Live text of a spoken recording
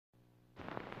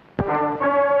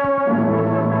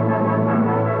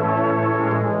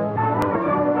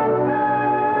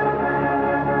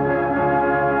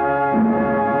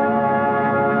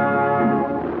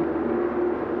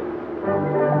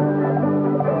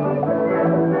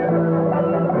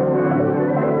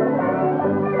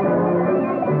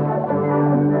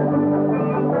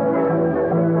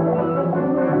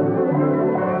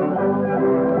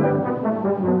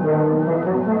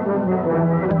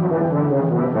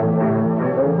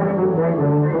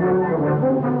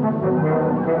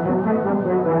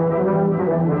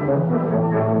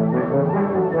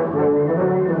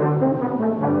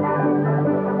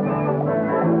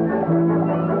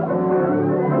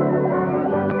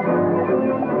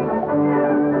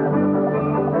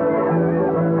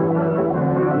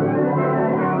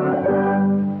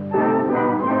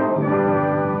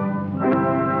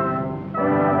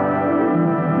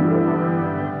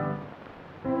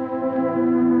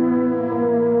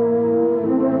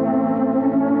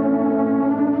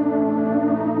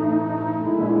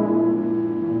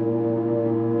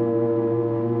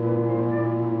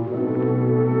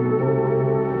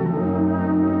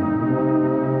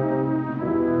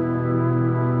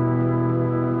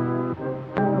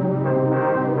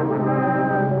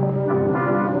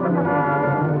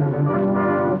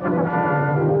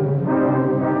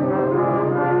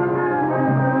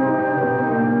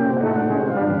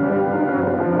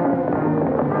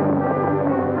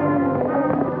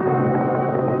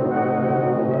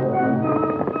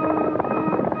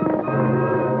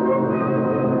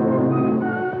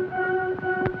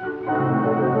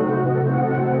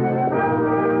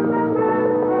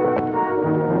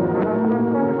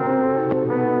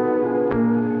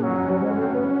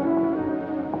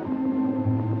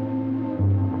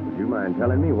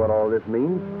Telling me what all this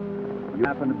means? You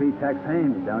happen to be Tex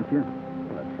Haynes, don't you?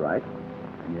 That's right.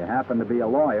 And you happen to be a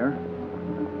lawyer.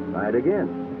 Right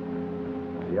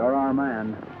again. You're our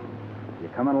man. You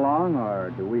coming along, or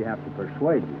do we have to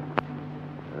persuade you?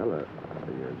 Well, are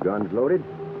your guns loaded?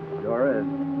 Sure is.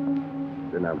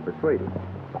 Then I'm persuaded.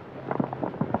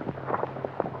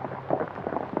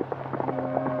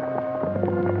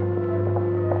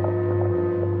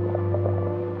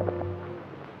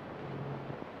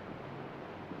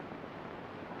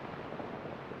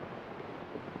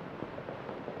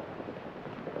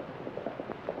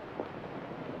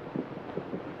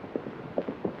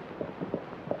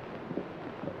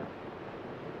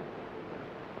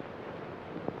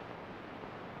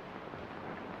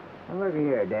 Look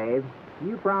here, Dave.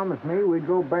 You promised me we'd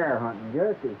go bear hunting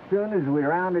just as soon as we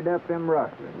rounded up them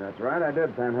rustlers. That's right, I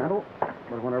did, Panhandle.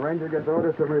 But when a ranger gets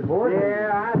orders to report...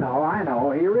 Yeah, I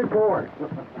know. He reports.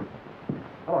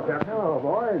 Hello, Captain. Hello,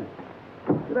 boys.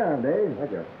 Sit down, Dave.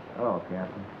 Thank you. Hello,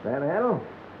 Captain. Panhandle?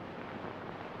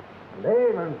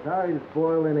 Dave, I'm sorry to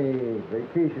spoil any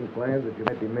vacation plans that you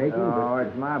might be making. Oh,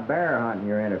 it's my bear hunting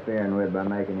you're interfering with by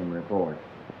making him report.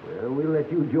 Well, we'll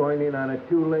let you join in on a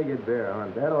two-legged bear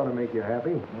hunt. That ought to make you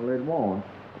happy. Well, it won't.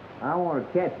 I want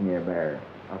to catch me a bear.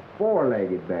 A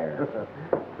four-legged bear.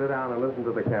 Sit down and listen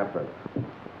to the captain.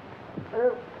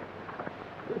 Well,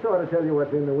 this ought to tell you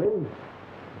what's in the wind.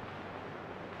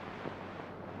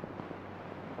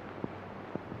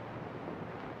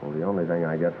 Well, the only thing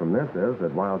I get from this is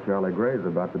that Wild Charlie Gray's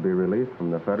about to be released from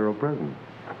the federal prison.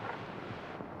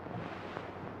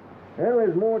 Well,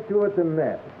 there's more to it than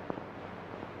that.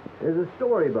 There's a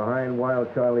story behind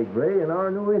Wild Charlie Gray and our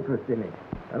new interest in it.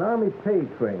 An Army pay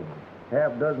train,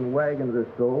 half-dozen wagons or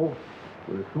so,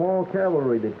 with a small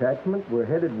cavalry detachment were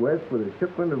headed west with a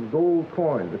shipment of gold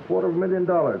coins,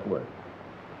 $250,000 worth.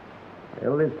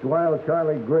 Well, this Wild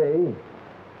Charlie Gray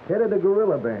headed a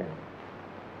guerrilla band.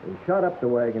 They shot up the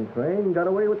wagon train and got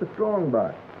away with the strong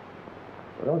box.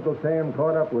 But Uncle Sam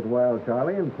caught up with Wild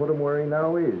Charlie and put him where he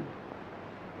now is.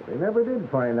 But they never did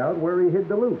find out where he hid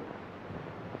the loot.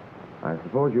 I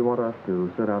suppose you want us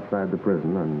to sit outside the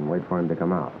prison and wait for him to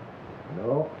come out.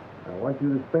 No. I want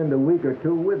you to spend a week or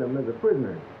two with him as a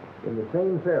prisoner in the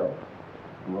same cell.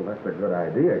 Well, that's a good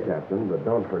idea, Captain, but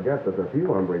don't forget there's a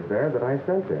few hombres there that I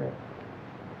sent there.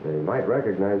 They might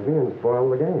recognize me and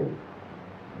spoil the game.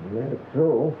 That's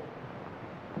so.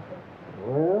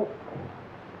 Well...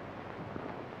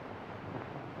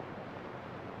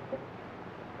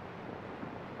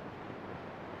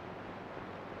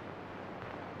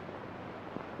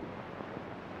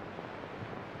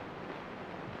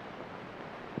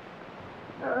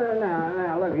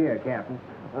 Now, look here, Captain.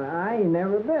 I ain't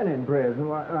never been in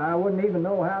prison. I wouldn't even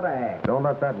know how to act. Don't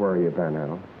let that worry you,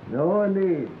 Panhandle. No,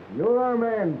 indeed. You're our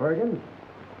man, Perkins.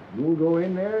 You'll go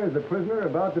in there as a prisoner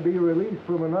about to be released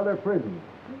from another prison.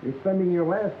 You're spending your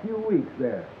last few weeks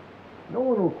there. No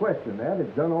one will question that.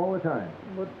 It's done all the time.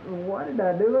 But what did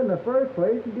I do in the first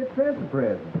place to get sent to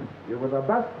prison? You were the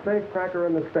best safecracker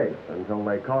in the state until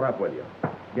they caught up with you.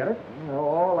 Get it?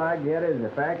 All I get is the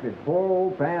fact that poor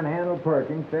old Panhandle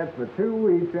Perkins sat for 2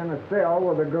 weeks in a cell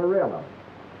with a gorilla.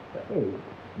 Hey,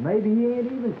 maybe he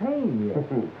ain't even tame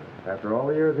yet. After all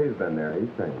the years he's been there, he's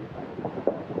tame.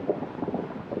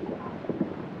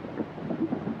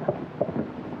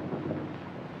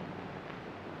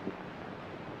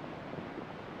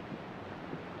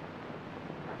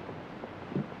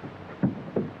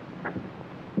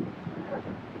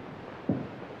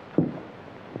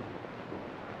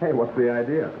 Hey, what's the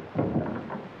idea?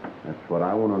 That's what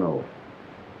I want to know.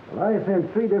 Well, I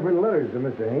sent 3 different letters to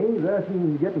Mr. Haynes asking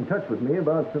him to get in touch with me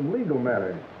about some legal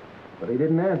matters. But he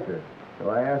didn't answer.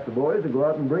 So I asked the boys to go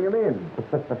out and bring him in.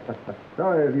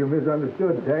 Sorry if you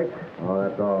misunderstood, Tex. Oh,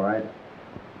 that's all right.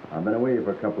 I've been away for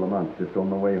a couple of months, just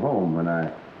on my way home when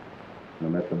I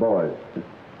met the boys.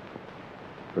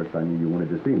 First I knew you wanted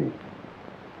to see me.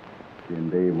 Seeing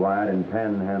Dave Wyatt in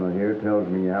Panhandle here tells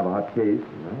me you have a hot case.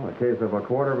 Well, a case of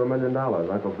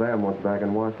 $250,000. Uncle Sam wants back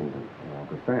in Washington.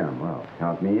 Uncle Sam, well,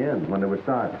 count me in. When do we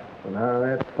start? Well, now,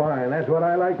 that's fine. That's what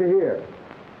I like to hear.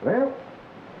 Well,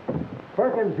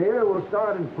 Perkins here will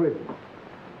start in prison.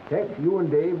 Tex, you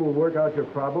and Dave will work out your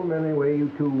problem any way you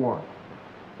two want.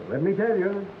 But let me tell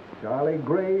you, Charlie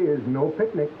Gray is no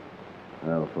picnic.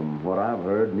 Well, from what I've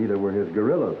heard, neither were his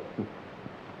guerrillas.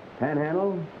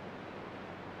 Panhandle,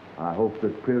 I hope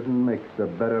that prison makes a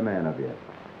better man of you.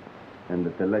 And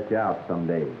that they let you out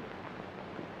someday.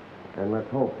 And let's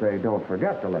hope they don't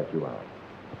forget to let you out.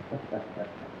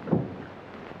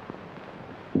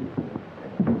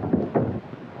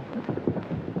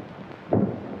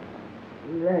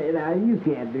 Now, you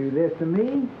can't do this to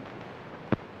me.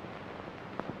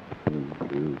 1,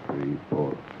 2, 3,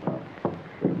 4, 5,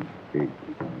 6, 7,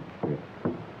 8,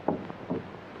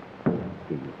 9,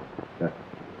 10.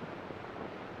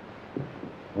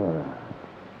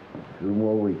 2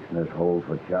 more weeks in this hole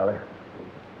for Charlie.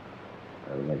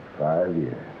 That'll make 5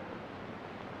 years.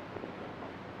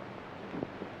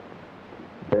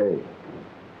 Hey.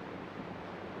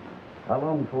 How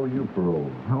long before you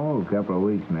parole? Oh, a couple of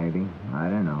weeks, maybe. I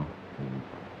don't know.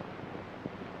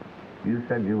 You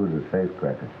said you was a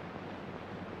safecracker.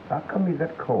 How come you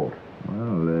got caught?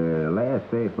 Well, the last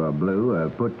safe I blew, I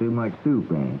put too much soup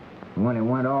in it. When it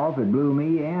went off, it blew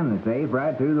me and the safe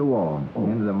right through the wall,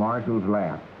 into the marshal's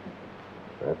lap.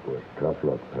 That was tough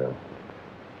luck, pal.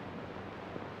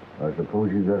 I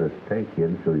suppose you got a stake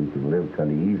in so you can live kind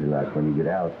of easy like when you get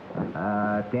out.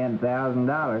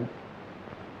 $10,000.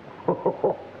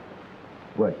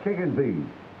 What, chicken feed?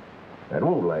 That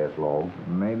won't last long.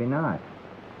 Maybe not.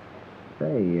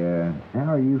 Say,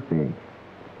 how are you fixed?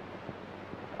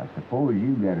 I suppose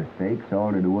you got a stake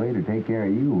sorted away to take care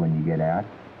of you when you get out.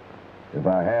 If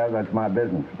I have, that's my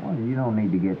business. Well, you don't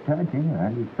need to get touching.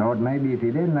 I just thought maybe if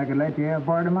you didn't, I could let you have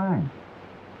part of mine.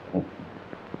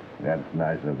 That's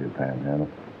nice of you, Panhandle.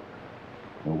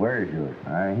 Well, where is yours?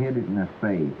 I hid it in a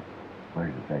safe.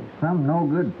 Where's the safe? Some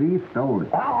no-good thief stole it.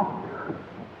 Oh!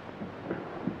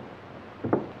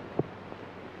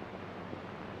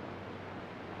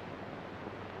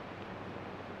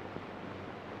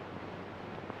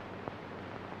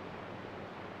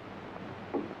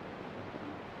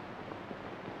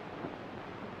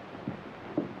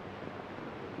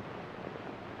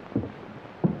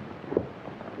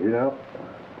 You know,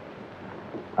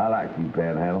 I like you,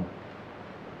 Panhandle.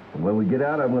 And when we get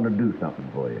out, I'm going to do something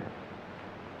for you.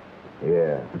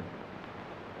 Yeah.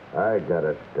 I got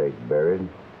a stake buried.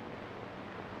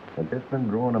 I've just been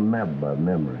drawing a map by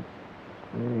memory.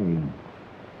 Hey,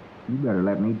 you better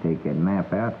let me take that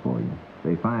map out for you. If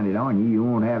they find it on you, you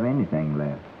won't have anything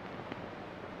left.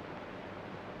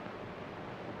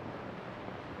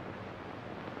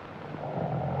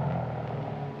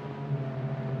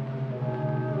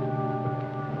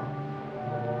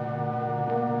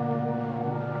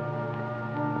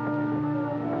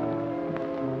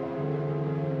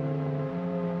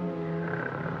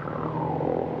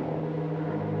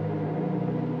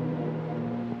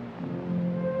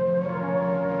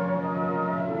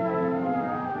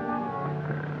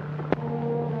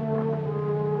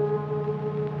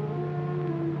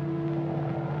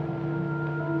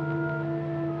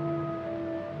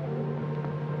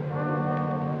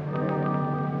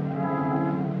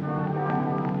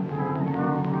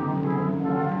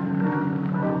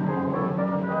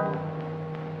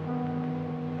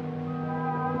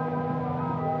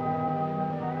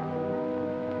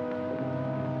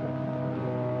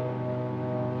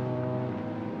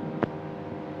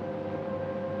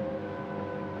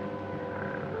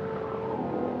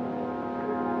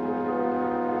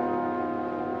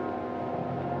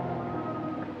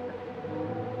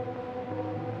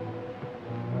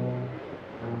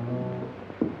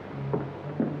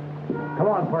 Come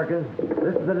on, Perkins.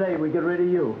 This is the day we get rid of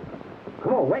you.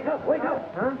 Come on, wake up, wake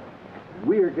up. Huh?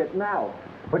 We're getting out.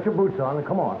 Put your boots on and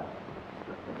come on.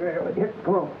 Here,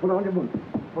 come on, put on your boots.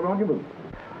 Put on your boots.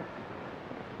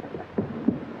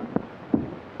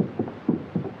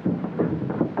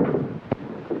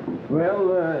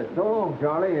 Well, so long,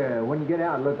 Charlie. When you get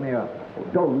out, look me up.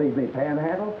 Don't leave me,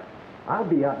 Panhandle. I'll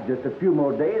be out in just a few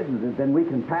more days, and then we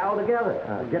can pal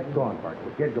together. Get going,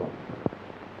 Perkins. Get going.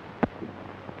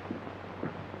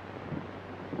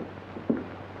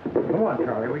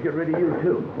 Charlie, we get rid of you,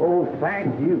 too. Oh,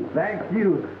 thank you.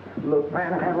 Look,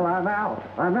 Panhandle, I'm out.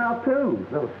 I'm out, too.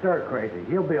 Little stir crazy.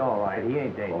 He'll be all right. He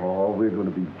ain't dangerous. Oh, we're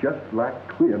going to be just like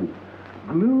twins,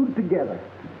 glued together.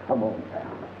 Come on, pal.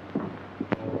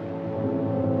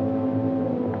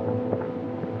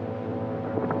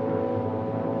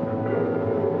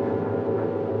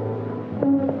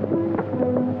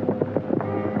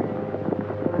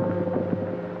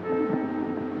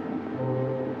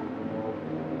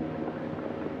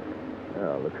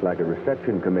 Looks like a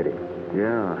reception committee.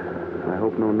 Yeah. I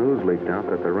hope no news leaked out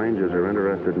that the Rangers are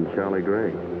interested in Charlie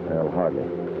Gray. Well, hardly.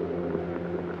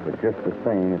 But just the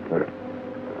same, it's a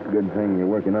good thing you're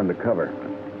working undercover.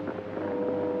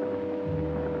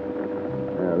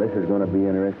 Now, this is going to be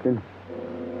interesting.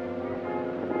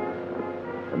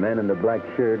 The man in the black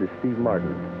shirt is Steve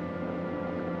Martin.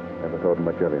 Never thought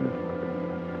much of him.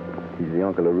 He's the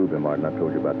uncle of Ruby Martin. I've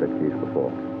told you about that case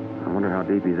before. I wonder how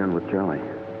deep he's in with Charlie.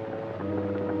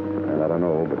 Well, I don't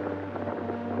know, but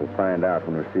we'll find out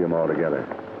when we see them all together.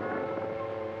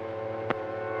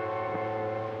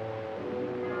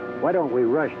 Why don't we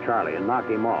rush Charlie and knock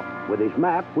him off? With his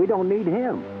map, we don't need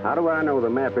him. How do I know the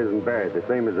map isn't buried the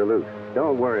same as the loot?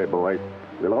 Don't worry, boys.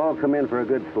 We'll all come in for a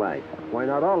good slice. Why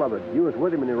not all of it? You was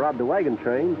with him when he robbed the wagon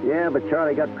train. Yeah, but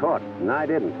Charlie got caught, and I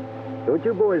didn't. Don't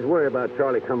you boys worry about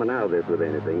Charlie coming out of this with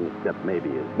anything, except maybe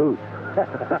his boots.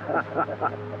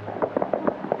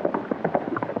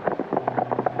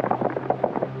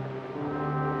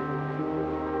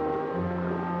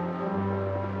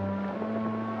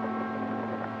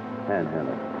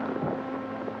 Panhandle.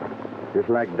 Just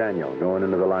like Daniel going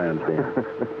into the lion's den.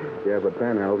 Yeah, but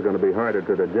Panhandle's going to be harder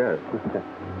to digest.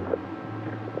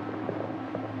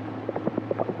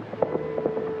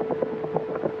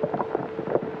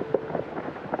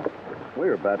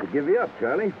 We're about to give you up,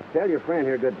 Charlie. Tell your friend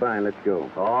here goodbye and let's go.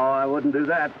 Oh, I wouldn't do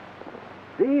that.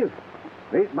 Steve,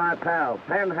 meet my pal,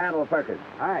 Panhandle Perkins.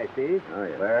 Hi, Steve. Oh,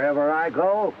 yeah. Wherever I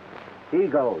go, he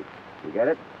goes. You get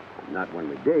it? Not when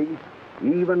we dig.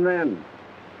 Even then.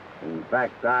 In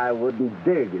fact, I wouldn't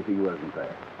dig if he wasn't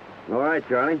there. All right,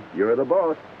 Charlie. You're the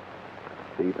boss.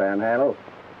 See, Panhandle,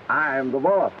 I'm the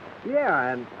boss.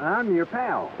 Yeah, and I'm your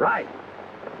pal. Right.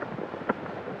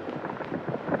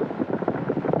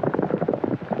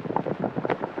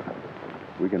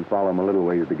 We can follow him a little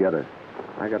ways together.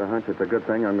 I got a hunch it's a good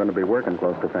thing I'm going to be working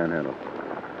close to Panhandle.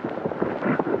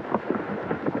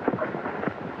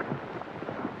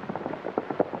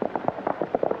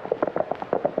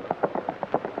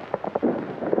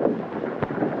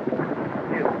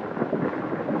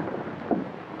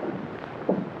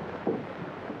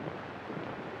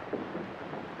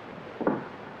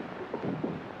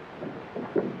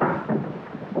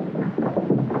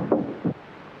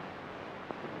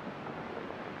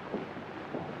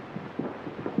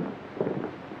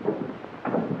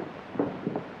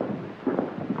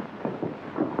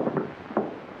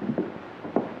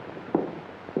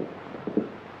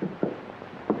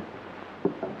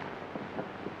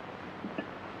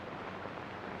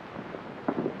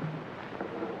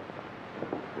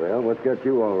 Well, what's got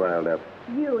you all riled up?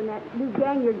 You and that new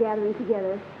gang you're gathering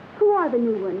together. Who are the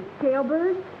new ones?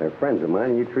 Jailbirds? They're friends of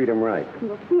mine, and you treat them right.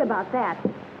 We'll see about that.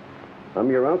 I'm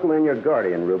your uncle and your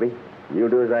guardian, Ruby. You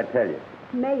do as I tell you.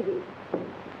 Maybe.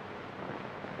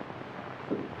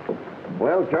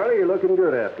 Well, Charlie, you're looking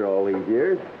good after all these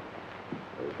years.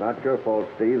 It's not your fault,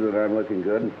 Steve, that I'm looking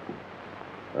good.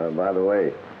 By the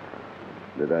way,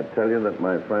 did I tell you that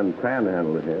my friend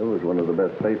Panhandle here was one of the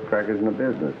best safecrackers in the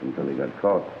business until he got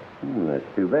caught? That's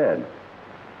too bad.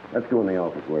 Let's go in the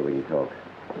office where we can talk.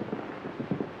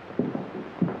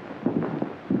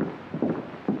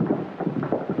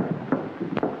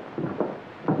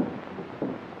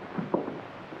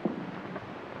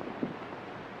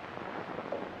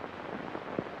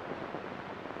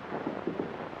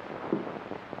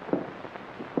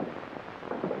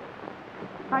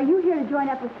 Are you here to join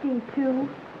up with Steve, too?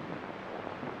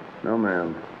 No,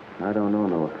 ma'am. I don't know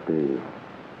no Steve.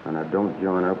 And I don't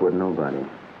join up with nobody.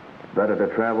 Better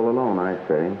to travel alone, I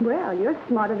say. Well, you're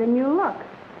smarter than you look.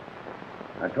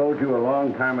 I told you a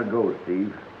long time ago,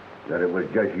 Steve, that it was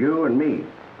just you and me.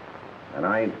 And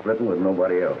I ain't splitting with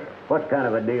nobody else. What kind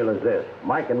of a deal is this?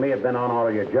 Mike and me have been on all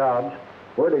of your jobs.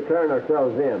 We're declaring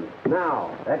ourselves in.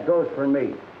 Now, that goes for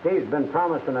me. Steve's been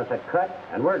promising us a cut,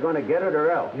 and we're going to get it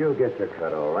or else. You'll get your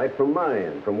cut, all right, from my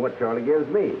end, from what Charlie gives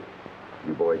me.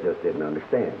 You boys just didn't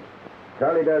understand.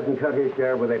 Charlie doesn't cut his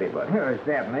share with anybody.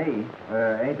 Except me.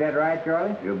 Ain't that right,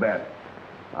 Charlie? You bet.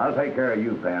 I'll take care of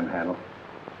you, Panhandle.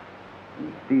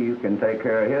 And Steve can take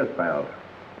care of his pals.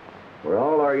 We're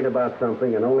all arguing about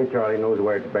something, and only Charlie knows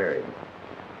where it's buried.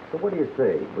 So what do you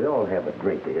say? We all have a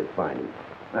drink to his findings.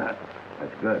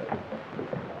 That's good.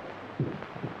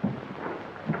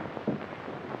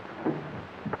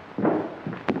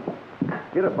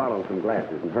 Get a bottle and some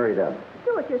glasses and hurry it up.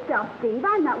 Do it yourself, Steve.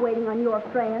 I'm not waiting on your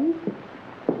friends.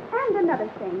 And another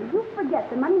thing, you forget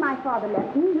the money my father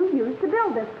left me you used to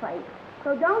build this place.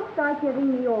 So don't start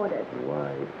giving me orders.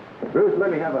 Why? Bruce,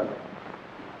 let me have a...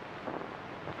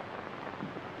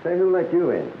 Say, who let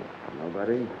you in?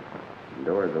 Nobody.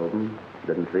 Door's open.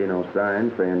 Didn't see no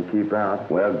sign saying keep out.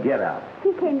 Well, get out.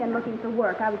 He came in looking for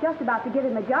work. I was just about to give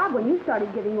him a job when you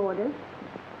started giving orders.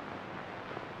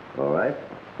 All right.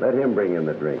 Let him bring in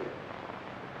the drink.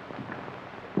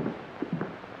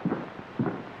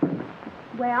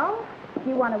 Well, do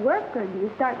you want to work or do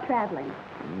you start traveling?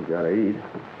 You gotta eat.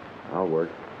 I'll work.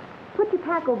 Put your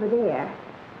pack over there,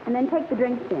 and then take the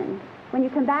drinks in. When you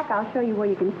come back, I'll show you where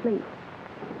you can sleep.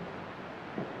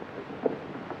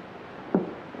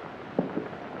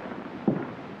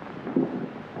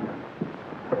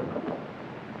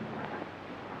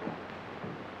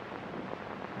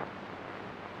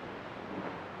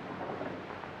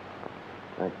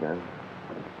 Thanks, man.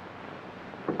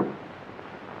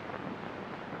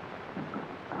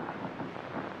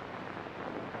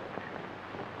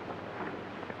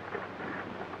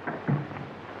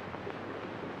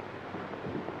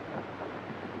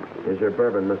 Here's your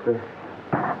bourbon, mister.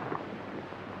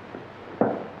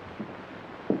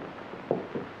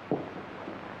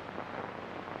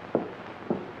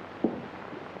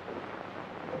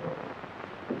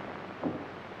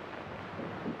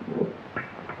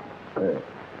 There.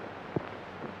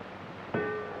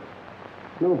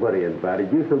 Nobody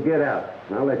invited you, so get out.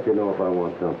 I'll let you know if I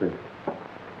want something.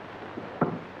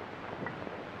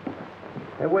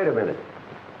 Hey, wait a minute.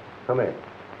 Come here.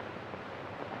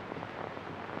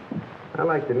 I'd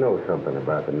like to know something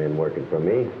about the men working for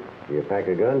me. Do you pack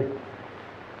a gun?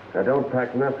 I don't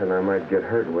pack nothing I might get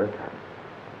hurt with.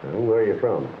 Well, where are you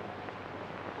from?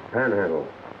 Panhandle,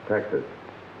 Texas.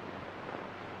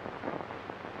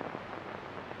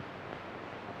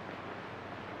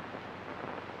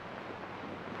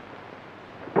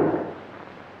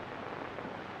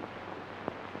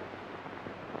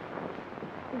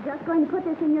 You're just going to put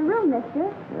this in your room,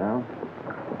 mister. Yeah?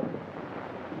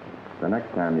 The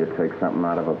next time you take something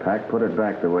out of a pack, put it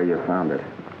back the way you found it.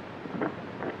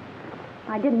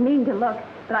 I didn't mean to look,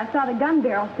 but I saw the gun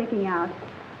barrel sticking out.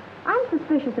 I'm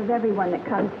suspicious of everyone that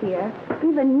comes here,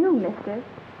 even you, mister.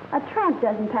 A tramp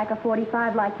doesn't pack a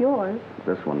 .45 like yours.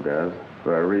 This one does,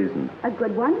 for a reason. A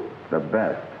good one? The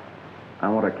best. I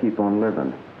want to keep on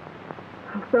living.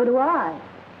 So do I.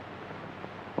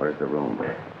 Where's the room?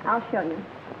 I'll show you.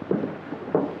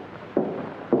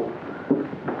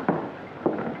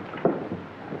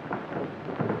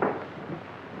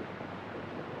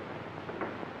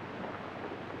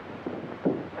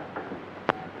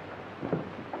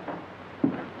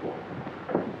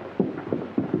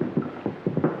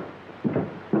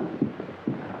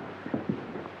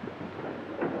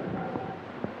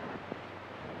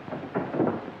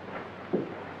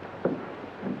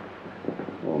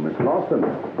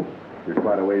 You're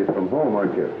quite a ways from home,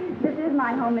 aren't you? This is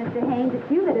my home, Mr. Haynes. It's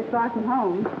you that is far from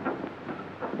home.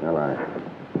 Well,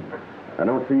 I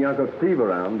don't see Uncle Steve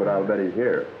around, but I'll bet he's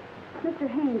here. Mr.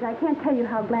 Haynes, I can't tell you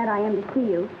how glad I am to see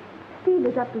you. Steve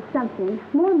is up to something.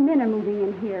 More men are moving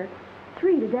in here.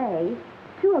 3 today.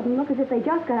 2 of them look as if they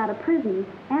just got out of prison.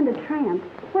 And a tramp.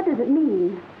 What does it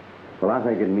mean? Well, I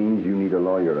think it means you need a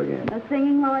lawyer again. A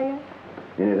singing lawyer?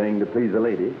 Anything to please the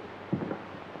lady.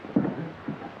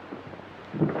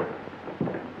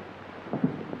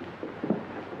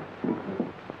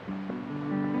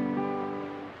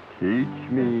 Teach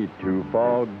me to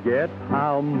forget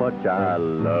how much I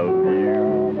love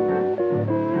you.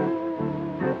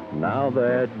 Now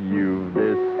that you've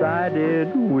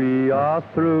decided we are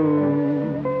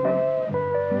through,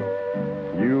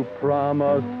 you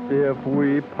promised if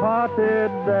we parted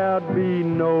there'd be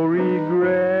no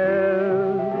regret.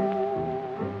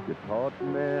 You taught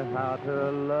me how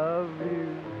to love you.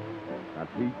 Now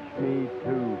teach me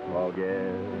to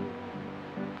forget.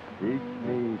 Teach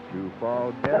me to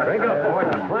forget. Drink up, boys,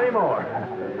 and play more.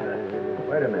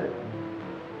 Wait a minute.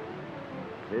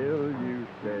 Till you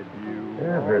said you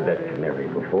Yeah, I've heard that canary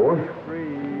before.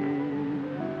 free.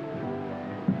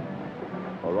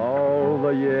 For all the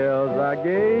years I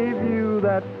gave you,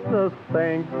 that's the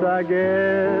thanks I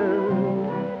give.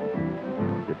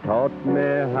 You taught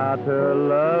me how to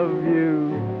love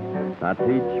you. Now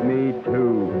teach me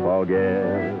to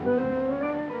forget.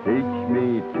 Teach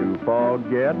me to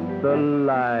forget the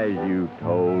lies you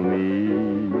told me.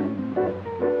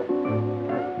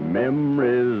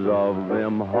 Memories of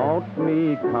them haunt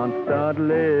me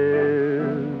constantly.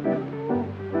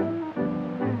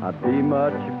 I'd be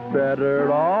much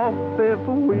better off if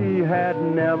we had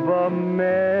never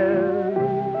met.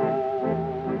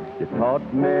 You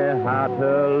taught me how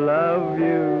to love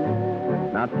you,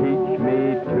 now teach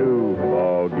me to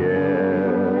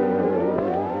forget.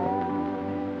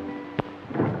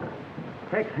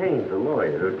 Tex Haynes, the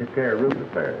lawyer who took care of Ruth's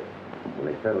affairs when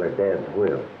they settled her dad's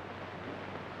will.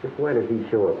 Just why does he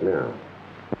show up now?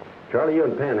 Charlie, you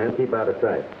and Panhandle keep out of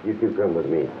sight. You two come with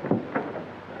me.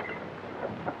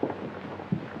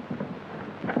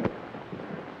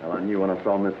 Well, I knew when I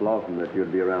saw Miss Lawson that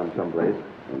you'd be around someplace.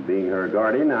 And being her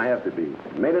guardian, I have to be.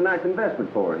 Made a nice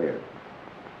investment for her here.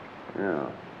 Yeah,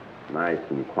 nice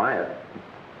and quiet.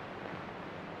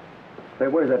 Say,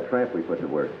 where's that tramp we put to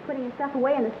work? Putting his stuff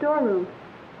away in the storeroom.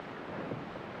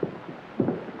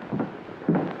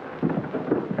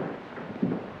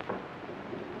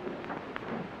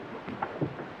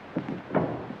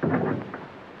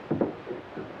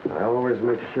 I always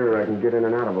make sure I can get in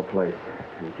and out of a place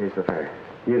in case of fire.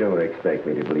 You don't expect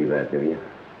me to believe that, do you?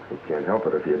 You can't help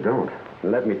it if you don't.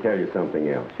 Let me tell you something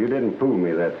else. You didn't fool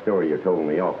me that story you told in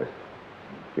the office.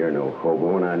 You're no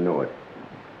hobo, and I know it.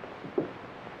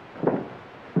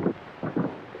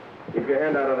 Keep your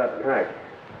hand out of that pack.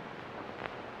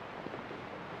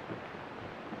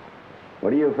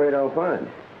 What are you afraid I'll find?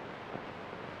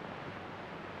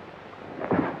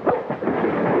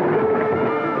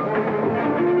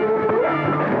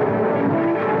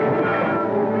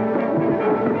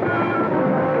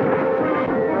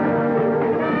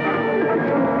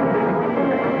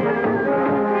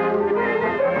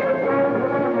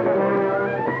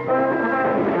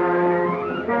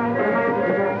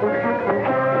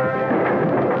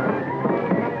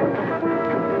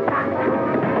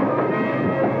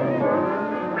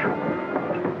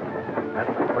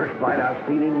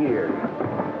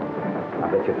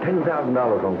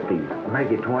 $10,000 on Steve.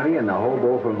 Make it 20 and the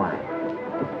hobo for mine.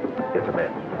 It's a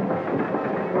bet.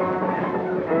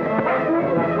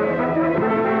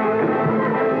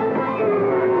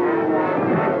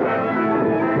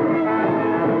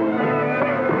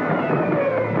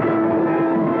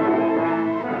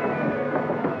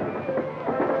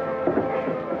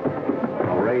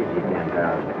 I'll raise you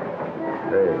 10,000.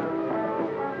 Hey,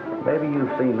 maybe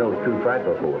you've seen those two fight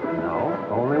before. No,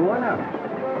 only one of them.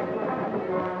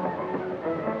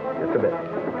 Just a bit.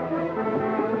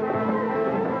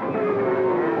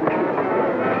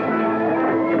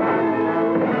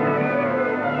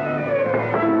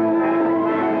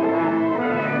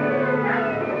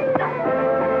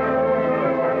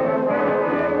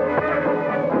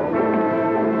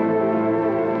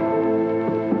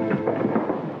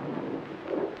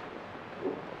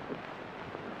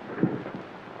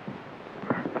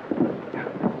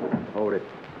 Hold it.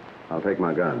 I'll take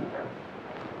my gun.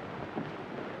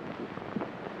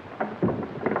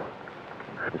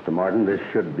 Martin, this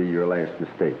should be your last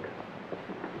mistake.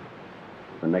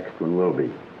 The next one will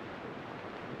be.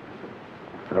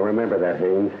 So remember that,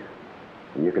 Haynes.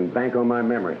 And you can bank on my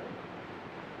memory.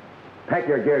 Pack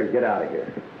your gear and get out of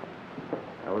here.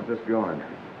 I was just going.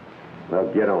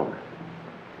 Well, get on.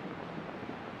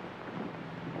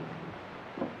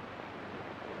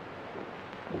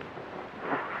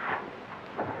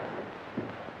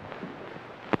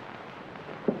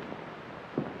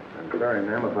 Sorry,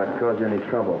 ma'am, if I've caused you any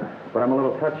trouble. But I'm a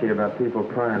little touchy about people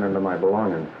prying into my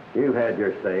belongings. You've had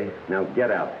your say. Now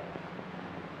get out.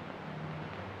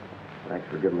 Thanks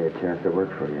for giving me a chance to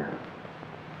work for you.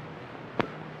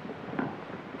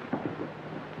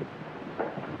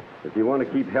 If you want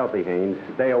to keep healthy, Haynes,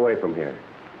 stay away from here.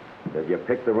 Because you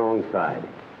picked the wrong side.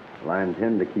 Well, I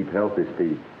intend to keep healthy,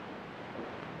 Steve.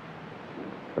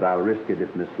 But I'll risk it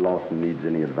if Miss Lawson needs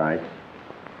any advice.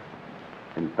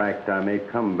 In fact, I may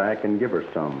come back and give her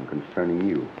some concerning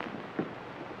you.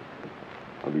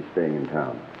 I'll be staying in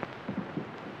town.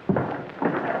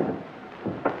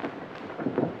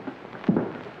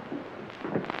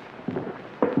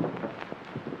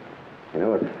 You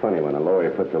know, it's funny when a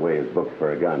lawyer puts away his books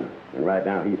for a gun. And right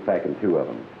now, he's packing 2 of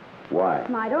them. Why?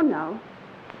 I don't know.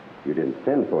 You didn't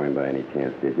send for him by any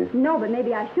chance, did you? No, but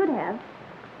maybe I should have.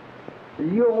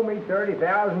 You owe me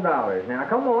 $30,000. Now,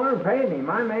 come on and pay me.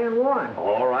 My man won.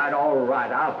 All right.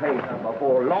 I'll pay them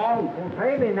before long. Well,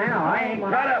 pay me now. I ain't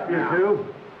cut up, you two.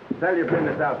 Sell your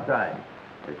business outside.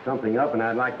 There's something up, and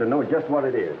I'd like to know just what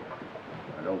it is.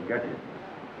 I don't get you.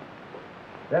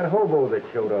 That hobo that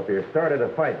showed up here started a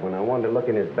fight when I wanted to look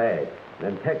in his bag.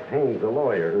 Then Tex Haynes, the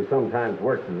lawyer, who sometimes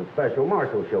works as a special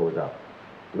marshal, shows up.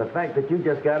 And the fact that you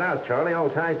just got out, Charlie, all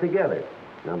ties together.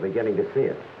 And I'm beginning to see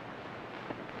it.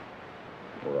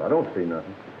 Well, I don't see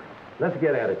nothing. Let's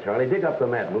get at it, Charlie. Dig up the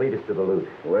mat and lead us to the loot.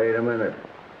 Wait a minute.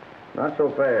 Not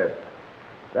so fast.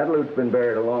 That loot's been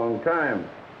buried a long time.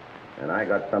 And I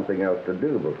got something else to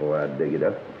do before I dig it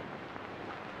up.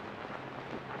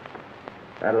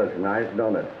 That looks nice,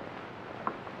 don't it?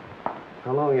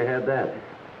 How long you had that?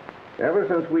 Ever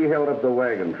since we held up the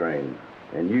wagon train,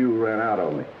 and you ran out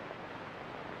on me.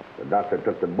 The doctor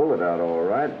took the bullet out all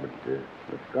right, but the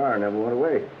scar never went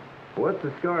away. What's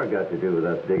the scar got to do with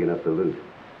us digging up the loot?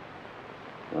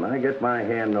 When I get my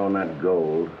hand on that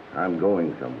gold, I'm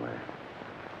going somewhere.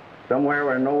 Somewhere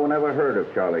where no one ever heard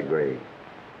of Charlie Gray.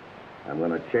 I'm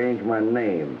going to change my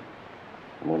name.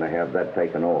 I'm going to have that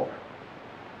taken off.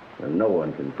 And no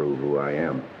one can prove who I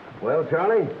am. Well,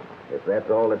 Charlie, if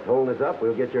that's all that's holding us up,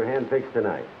 we'll get your hand fixed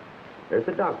tonight. There's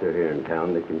a doctor here in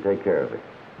town that can take care of it.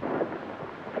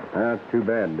 That's too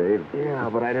bad, Dave. Yeah,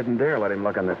 but I didn't dare let him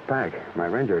look on this pack. My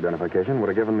ranger identification would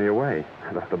have given me away.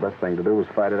 I thought the best thing to do was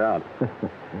fight it out.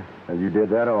 And you did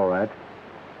that all right.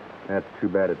 That's too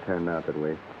bad it turned out that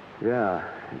way. Yeah,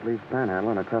 it leaves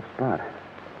Panhandle in a tough spot.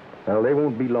 Well, they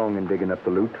won't be long in digging up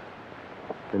the loot.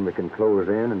 Then we can close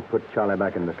in and put Charlie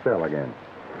back in the cell again.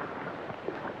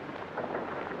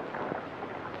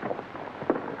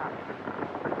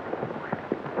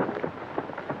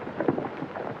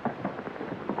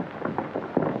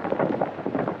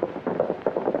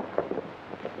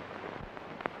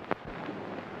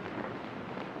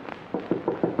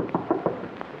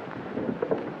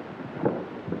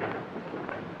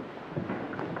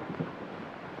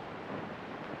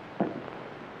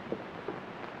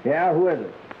 Yeah, who is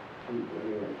it?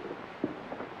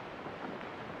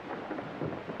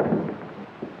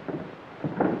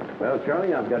 Well,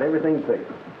 Charlie, I've got everything fixed.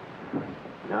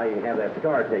 Now you can have that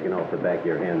scar taken off the back of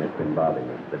your hand that's been bothering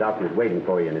you. The doctor's waiting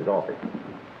for you in his office.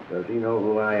 Does he know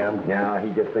who I am? Now,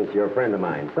 he just thinks you're a friend of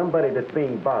mine. Somebody that's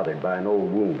being bothered by an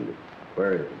old wound.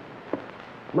 Where is he?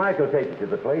 Mike will take you to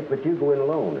the place, but you go in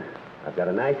alone. I've got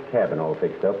a nice cabin all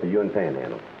fixed up for you and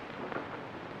Panhandle.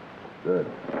 Good.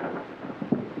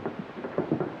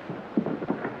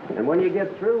 And when you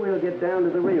get through, we'll get down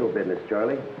to the real business,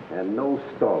 Charlie. And no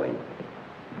stalling.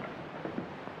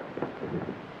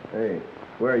 Hey,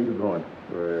 where are you going?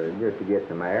 Just to get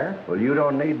some air. Well, you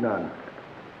don't need none.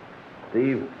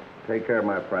 Steve, take care of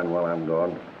my friend while I'm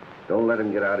gone. Don't let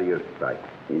him get out of your sight.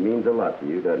 He means a lot to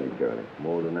you, doesn't he, Charlie?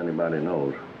 More than anybody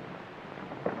knows.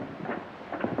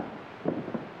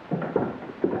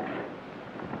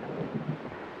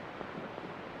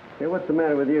 Hey, what's the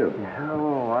matter with you?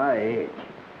 Oh, I itch.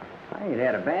 I ain't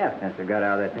had a bath since I got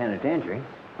out of that penitentiary.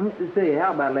 Say,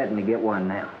 how about letting me get one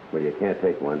now? Well, you can't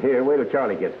take one. Here, wait till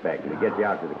Charlie gets back and he'll get you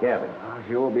out to the cabin. I'll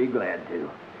sure be glad to.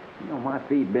 You know, my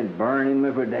feet been burning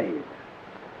me for days.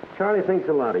 Charlie thinks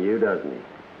a lot of you, doesn't he?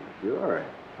 Sure.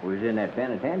 We was in that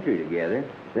penitentiary together.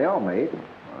 Cellmate.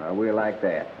 We're like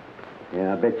that.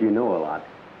 Yeah, I bet you know a lot.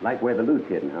 Like where the loot's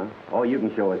hidden, huh? Oh, you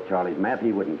can show us Charlie's map.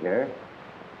 He wouldn't care.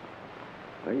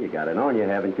 Well, you got it on you,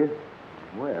 haven't you?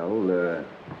 Well,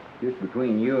 just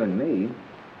between you and me,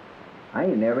 I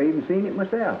ain't never even seen it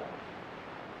myself.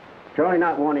 Charlie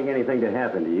not wanting anything to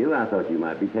happen to you, I thought you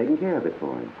might be taking care of it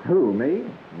for him. Who, me?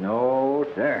 No,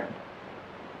 sir.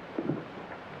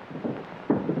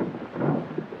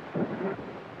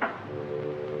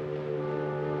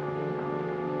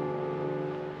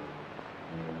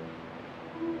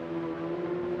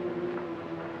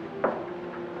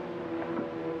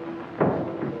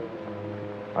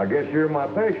 I guess you're my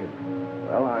patient.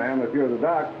 Well, I am if you're the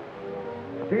doc.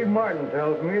 Steve Martin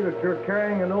tells me that you're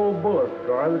carrying an old bullet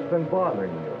scar that's been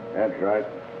bothering you. That's right.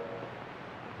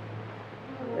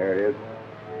 There it is.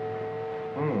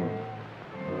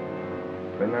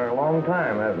 Been there a long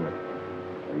time, hasn't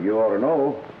it? You ought to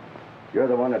know. You're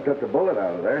the one that took the bullet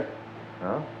out of there.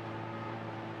 Huh?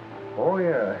 Oh,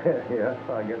 yeah. Yes,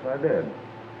 I guess I did.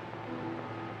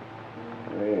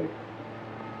 Hey,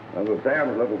 Uncle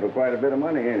Sam's looking for quite a bit of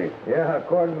money, ain't he? Yeah,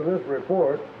 according to this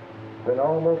report, been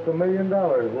almost $1 million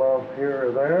lost here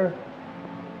or there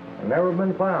and never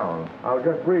been found. I was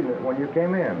just reading it when you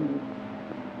came in.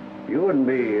 You wouldn't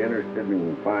be interested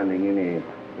in finding any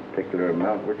particular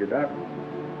amount, would you, Doc?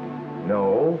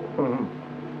 No.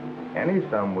 Any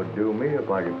sum would do me if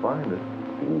I could find it.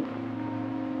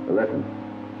 Well, listen.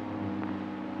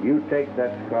 You take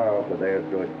that scar off of there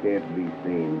so it can't be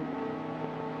seen.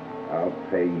 I'll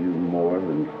pay you more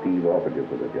than Steve offered you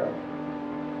for the job.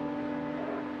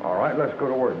 All right, let's go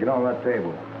to work. Get on that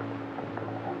table.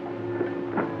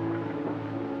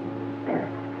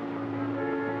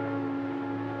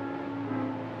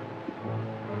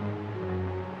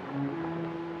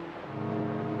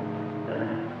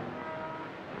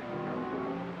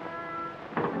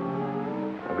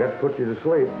 That puts you to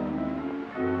sleep.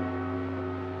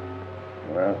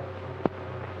 Well,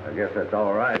 I guess that's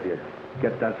all right. You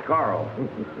get that scar off.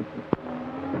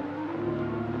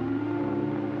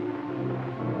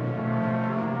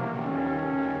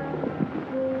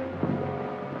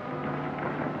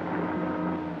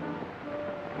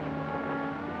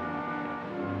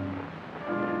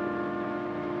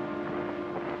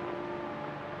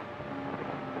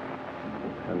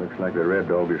 It looks like the Red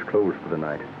Dog is closed for the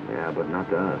night. Yeah, but not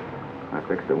to us. I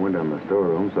fixed the window in the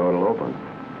storeroom so it'll open.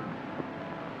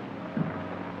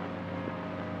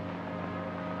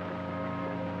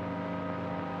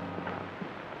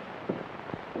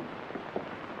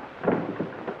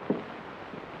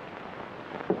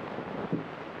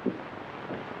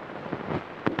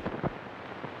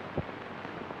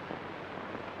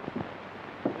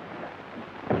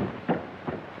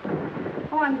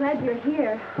 Oh, I'm glad you're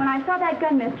here. When I saw that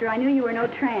gun, mister, I knew you were no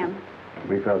tramp.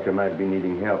 We felt you might be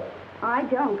needing help. I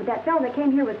don't, but that fellow that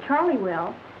came here with Charlie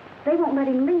will. They won't let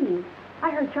him leave.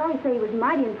 I heard Charlie say he was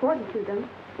mighty important to them.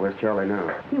 Where's Charlie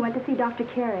now? He went to see Dr.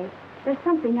 Carey. There's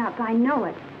something up. I know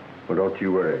it. Well, don't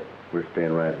you worry. We're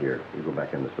staying right here. You go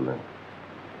back in the saloon.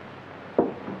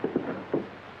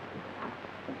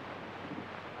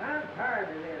 I'm tired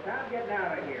of this. I'm getting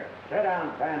out of here. Sit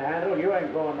down, Panhandle. You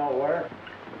ain't going nowhere.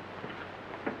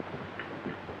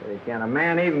 Hey, can a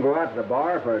man even go out to the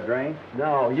bar for a drink?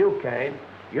 No, you can't.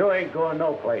 You ain't going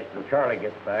no place till Charlie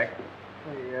gets back.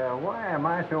 Hey, why am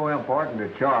I so important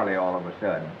to Charlie all of a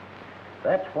sudden?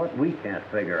 That's what we can't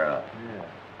figure out.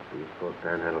 Do you suppose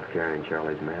Panhandle's carrying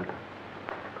Charlie's map?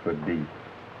 Could be.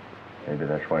 Maybe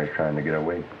that's why he's trying to get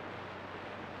away.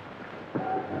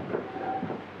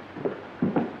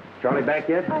 Charlie back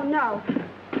yet? Oh, no.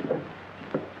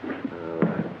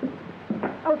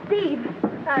 Oh, Steve,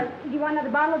 do you want another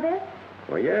bottle of this?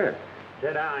 Well, yes.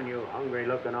 Sit down, you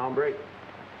hungry-looking hombre.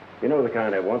 You know the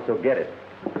kind I want, so get it.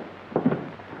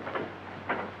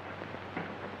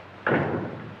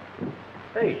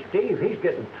 Hey, Steve, he's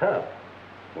getting tough.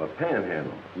 Well,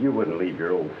 Panhandle, you wouldn't leave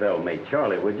your old cellmate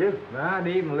Charlie, would you? I'd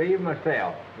even leave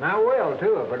myself. And I will,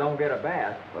 too, if I don't get a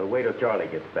bath. Well, wait till Charlie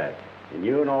gets back. And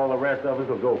you and all the rest of us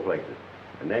will go places.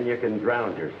 And then you can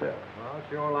drown yourself. Well,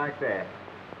 sure like that.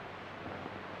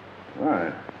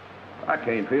 Why? I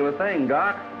can't feel a thing,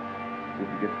 Doc. Did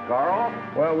you get the scar off?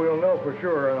 Well, we'll know for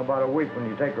sure in about a week when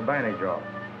you take the bandage off.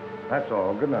 That's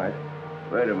all. Good night.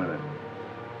 Wait a minute.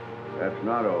 That's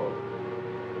not all.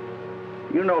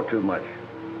 You know too much.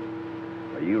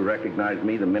 Well, you recognized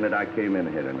me the minute I came in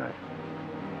here tonight.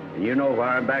 And you know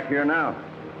why I'm back here now.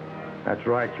 That's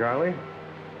right, Charlie.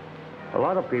 A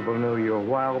lot of people knew you a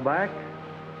while back.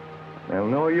 They'll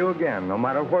know you again, no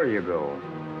matter where you go.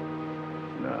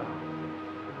 No.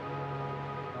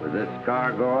 With this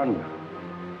scar gone,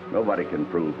 nobody can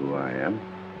prove who I am.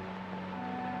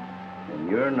 And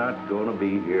you're not going to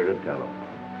be here to tell them.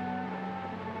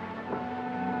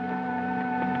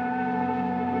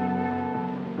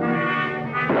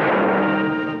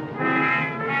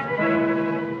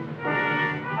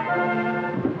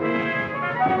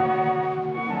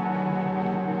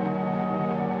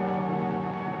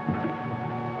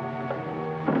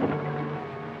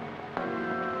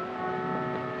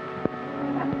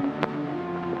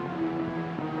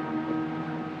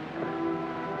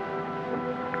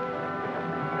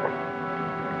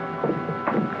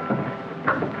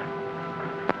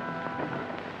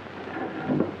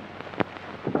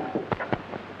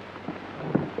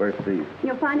 Where's Steve?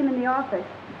 You'll find him in the office.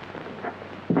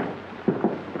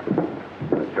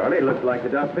 Well, Charlie, looks like the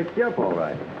doc picked you up all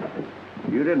right.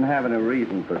 You didn't have any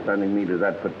reason for sending me to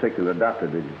that particular doctor,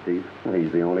 did you, Steve? Well,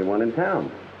 he's the only one in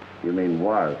town. You mean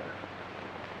was?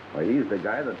 Well, he's the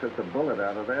guy that took the bullet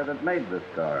out of there that made the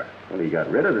scar. Well, he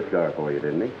got rid of the scar for you,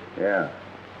 didn't he? Yeah.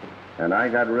 And I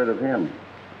got rid of him.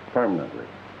 Permanently.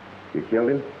 You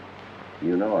killed him?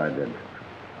 You know I did.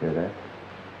 Hear that?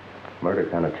 Murder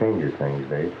kind of changes things,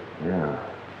 Dave. Yeah.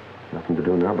 Nothing to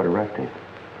do now but arrest him.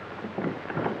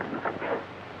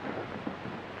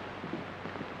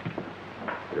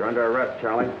 You're under arrest,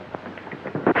 Charlie.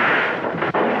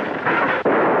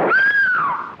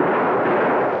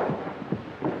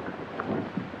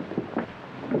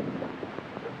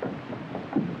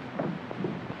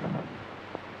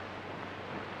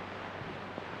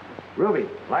 Ruby,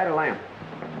 light a lamp.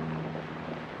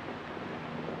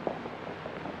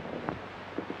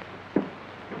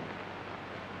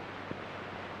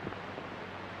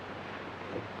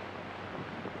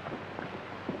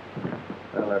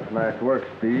 Well, that's nice work,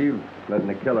 Steve. Letting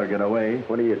the killer get away.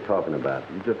 What are you talking about?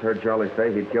 You just heard Charlie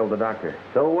say he'd killed the doctor.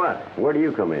 So what? Where do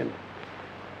you come in?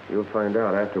 You'll find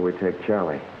out after we take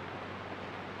Charlie.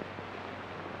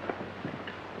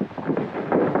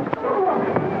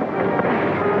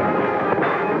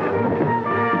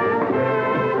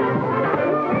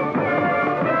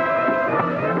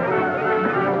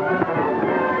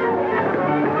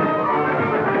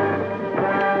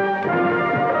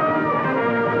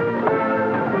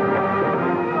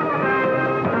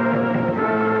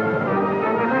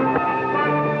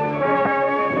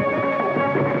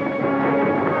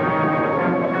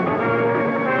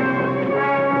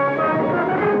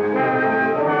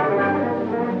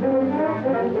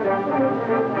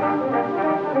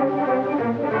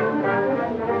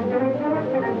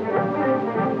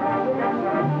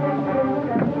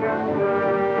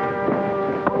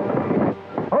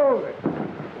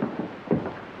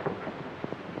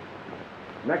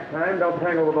 Next time, don't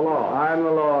tangle with the law. I'm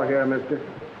the law here, mister.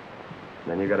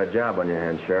 Then you got a job on your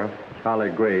hands, Sheriff.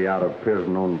 Charlie Gray out of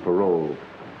prison on parole.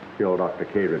 Killed Dr.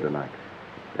 Cater tonight.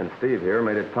 And Steve here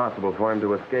made it possible for him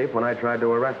to escape when I tried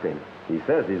to arrest him. He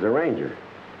says he's a ranger.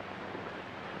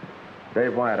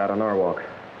 Dave Wyatt out of Norwalk.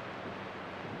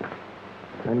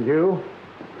 And you?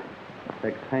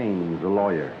 Tex Haynes, a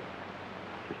lawyer.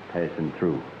 Just passing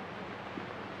through.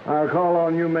 I'll call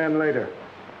on you men later.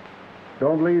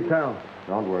 Don't leave town.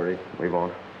 Don't worry, we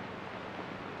won't.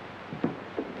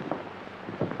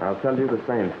 I'll tell you the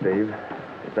same, Steve.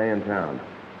 Stay in town.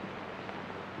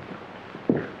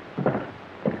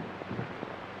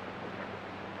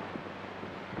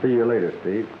 See you later,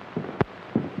 Steve.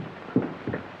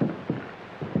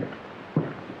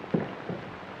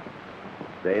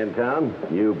 Stay in town?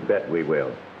 You bet we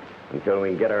will. Until we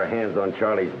can get our hands on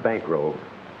Charlie's bankroll.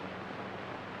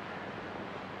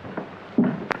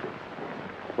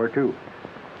 Where to?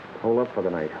 Hold up for the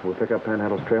night. We'll pick up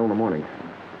Panhandle's trail in the morning.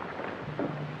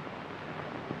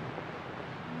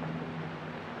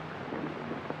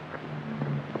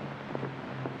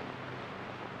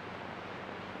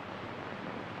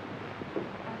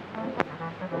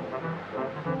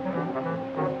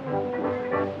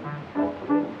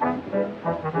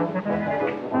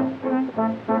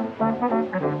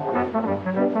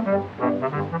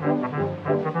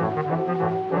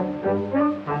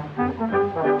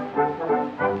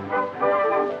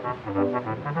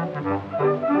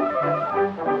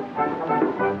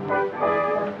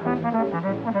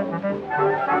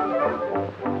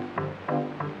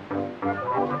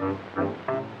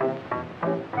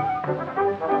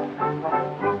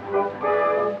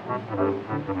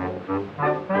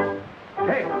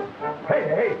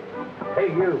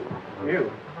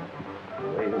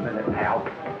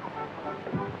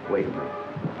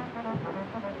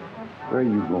 Where are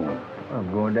you going?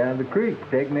 I'm going down to the creek to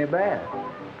take me a bath.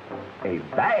 A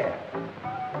bath?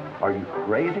 Are you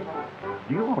crazy?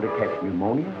 Do you want to catch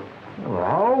pneumonia? Well,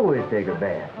 I always take a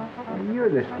bath. You're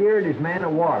the scaredest man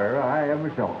of water I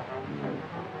ever saw.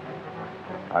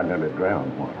 I never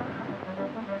drowned once.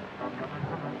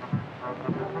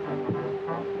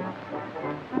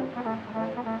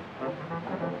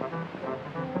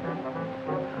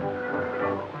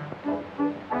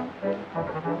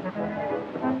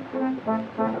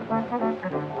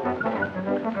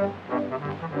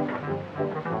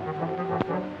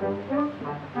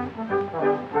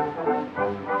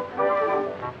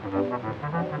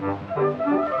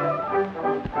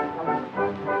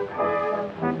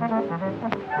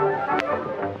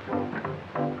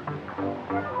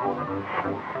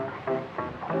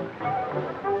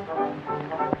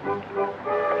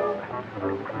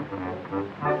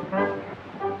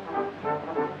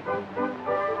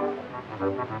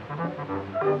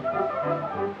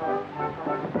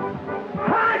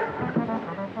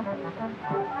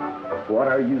 What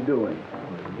are you doing?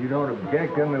 You don't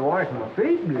object to me washing my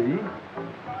feet, do you?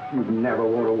 You'd never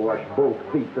want to wash both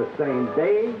feet the same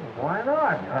day. Why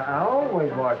not? I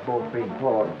always wash both feet.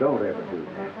 Oh, don't ever do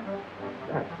that.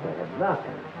 That's bad luck.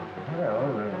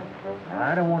 Well,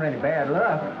 I don't want any bad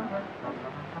luck.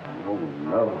 Oh,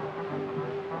 no.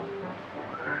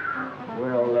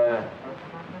 Well,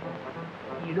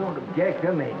 you don't object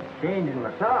to me changing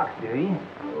my socks, do you?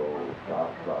 Oh,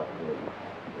 socks.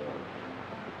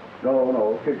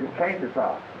 No, just change the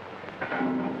socks.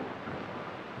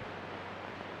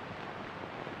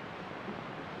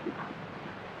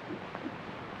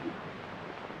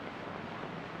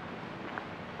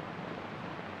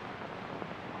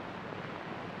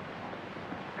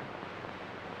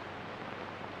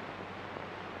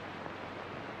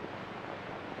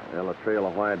 Well, a trail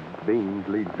of white beans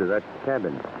leads to that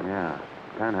cabin. Yeah.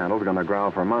 Panhandle's gonna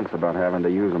growl for months about having to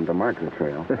use them to mark the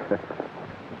trail.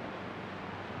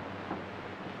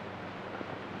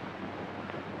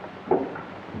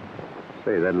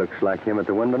 Say, that looks like him at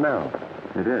the window now.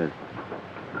 It is.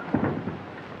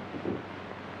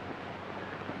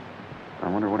 I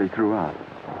wonder what he threw out.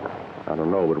 I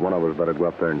don't know, but one of us better go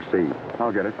up there and see.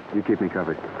 I'll get it. You keep me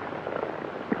covered.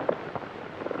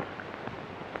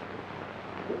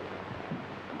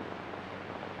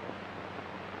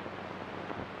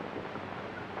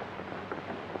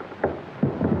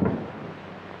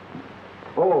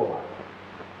 Oh!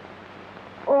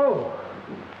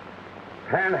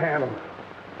 Panhandle.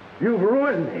 You've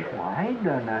ruined me. Well, I ain't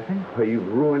done nothing. Well, you've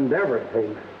ruined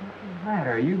everything. What's the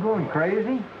matter? Are you going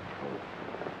crazy?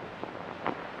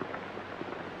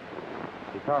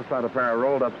 He tossed out a pair of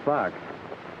rolled-up socks.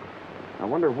 I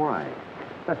wonder why.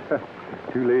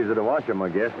 Too lazy to wash them, I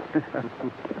guess.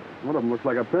 One of them looks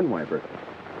like a pin wiper.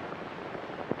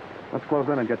 Let's close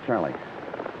in and get Charlie.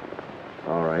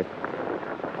 All right.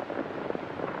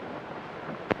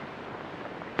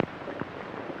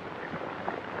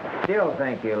 Still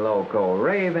think you're loco,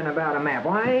 raving about a map.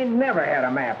 Well, I ain't never had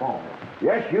a map on me.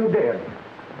 Yes, you did.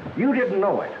 You didn't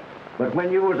know it. But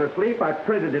when you was asleep, I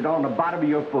printed it on the bottom of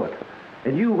your foot.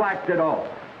 And you wiped it off.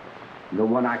 The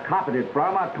one I copied it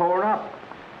from, I tore up.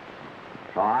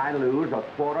 So I lose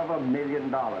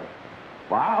 $250,000.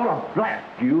 Well, I'll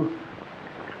blast you.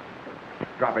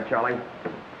 Drop it, Charlie.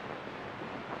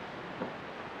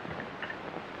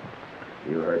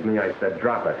 You heard me. I said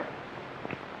drop it.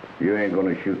 You ain't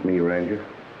gonna shoot me, Ranger.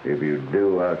 If you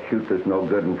do, I'll shoot this no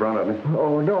good in front of me.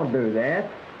 Oh, don't do that.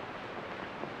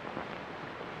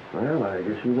 Well, I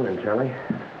guess you win, Charlie.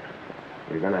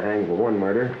 You're gonna hang for one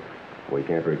murder. We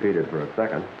can't repeat it for a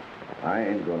second. I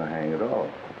ain't gonna hang at all.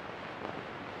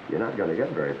 You're not gonna get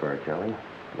very far, Charlie.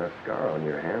 That scar on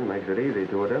your hand makes it easy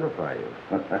to identify you.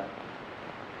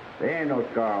 There ain't no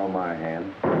scar on my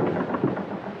hand.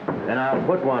 Then I'll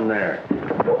put one there.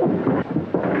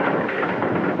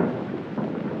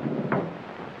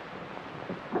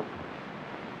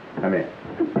 Come here.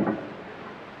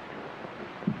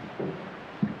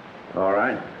 All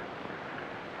right.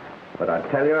 But I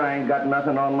tell you, I ain't got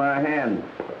nothing on my hand.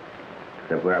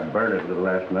 Except where I burned it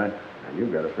last night. Now,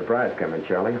 you've got a surprise coming,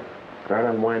 Charlie. Start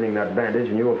unwinding that bandage,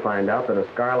 and you will find out that a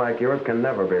scar like yours can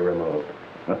never be removed.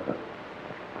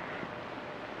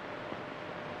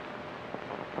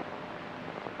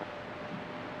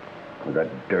 That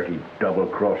dirty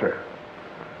double-crosser.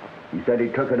 He said he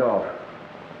took it off.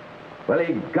 Well,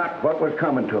 he got what was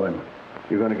coming to him.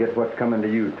 You're going to get what's coming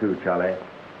to you, too, Charlie.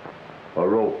 A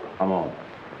rope. Come on.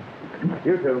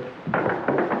 You too.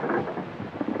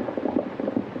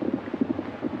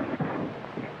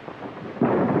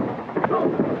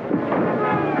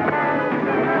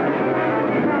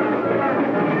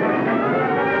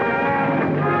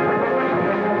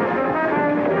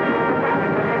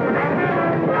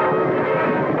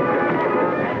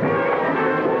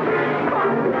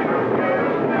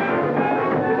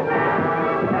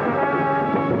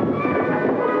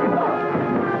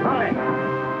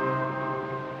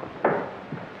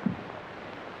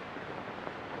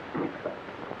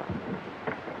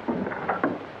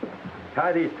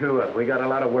 Tie these two up. We got a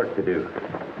lot of work to do.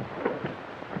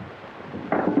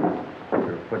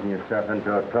 You're putting yourself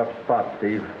into a tough spot,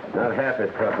 Steve. Not half as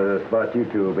tough as the spot you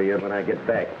two will be in when I get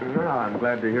back. No, I'm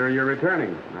glad to hear you're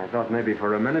returning. I thought maybe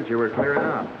for a minute you were clearing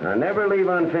out. I never leave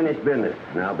unfinished business,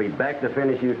 and I'll be back to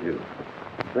finish you two.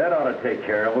 That ought to take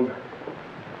care of them.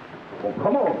 Well,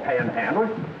 come on, panhandler.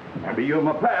 I'll be you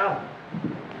my pal.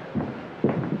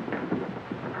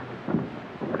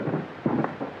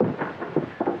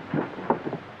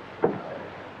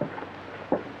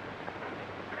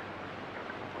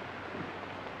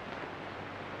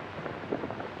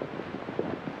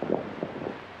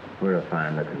 We're a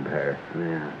fine-looking pair.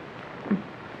 Yeah.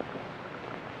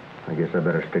 I guess I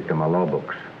better stick to my law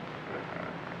books.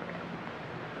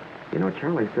 You know,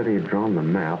 Charlie said he'd drawn the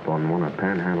map on one of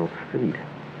Panhandle's feet.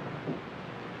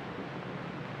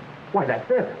 Why, that's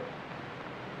it.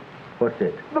 What's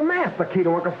it? The map, the key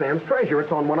to Uncle Sam's treasure.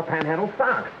 It's on one of Panhandle's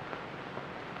socks.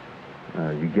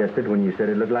 You guessed it when you said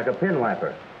it looked like a pin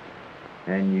wiper.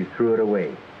 And you threw it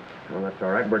away. Well, that's all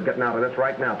right. We're getting out of this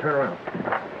right now. Turn around.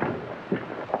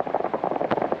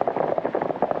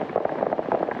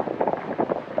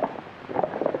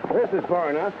 This is far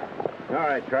enough. All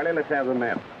right, Charlie, let's have the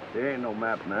map. There ain't no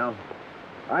map now.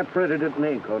 I printed it in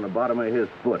ink on the bottom of his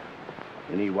foot,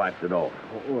 and he wiped it off.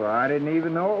 Well, I didn't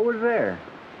even know it was there.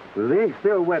 Was the ink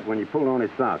still wet when you pulled on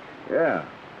his socks? Yeah,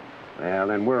 Well,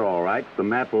 then we're all right. The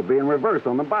map will be in reverse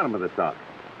on the bottom of the sock.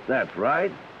 that's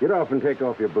right. Get off and take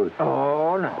off your boots.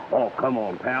 Oh, no. Oh, come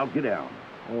on, pal, get down.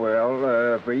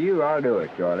 Well, for you, I'll do it,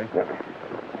 Charlie.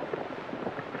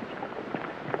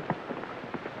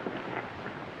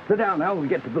 Sit down now, we'll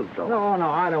get the boots off. No,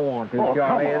 I don't want to, Oh,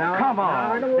 Charlie. come on, No, come no,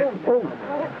 on. I don't want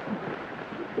to.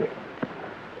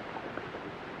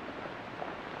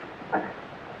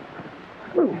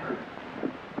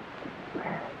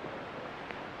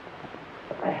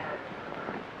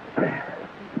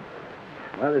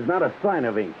 Well, there's not a sign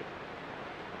of ink.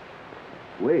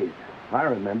 Wait, I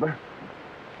remember.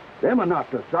 Them are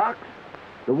not the socks.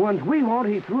 The ones we want,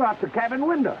 he threw out the cabin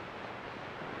window.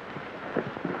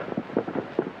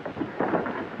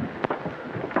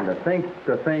 And I think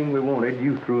the thing we wanted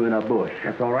you threw in a bush.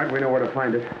 That's all right. We know where to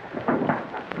find it.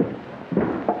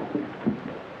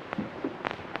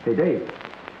 Hey, Dave.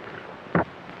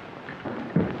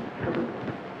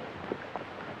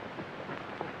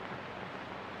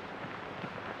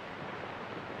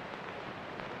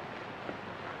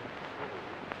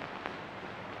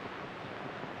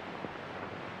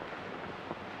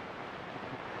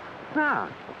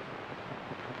 Socks.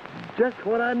 Just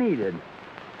what I needed.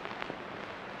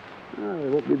 Well, they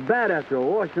won't be bad after I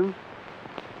wash them.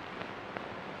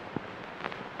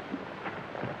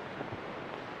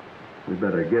 We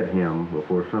better get him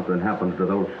before something happens to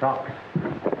those socks.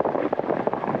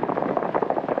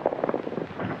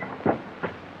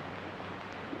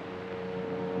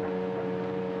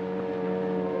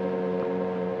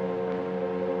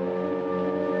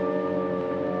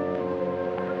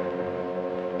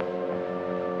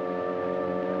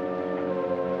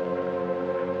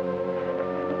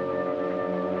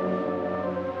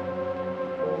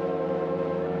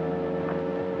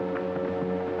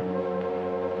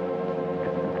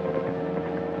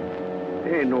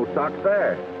 Ain't no socks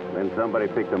there. Then somebody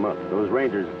picked them up. Those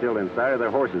rangers are still inside or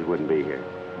their horses wouldn't be here.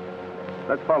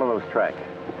 Let's follow those tracks.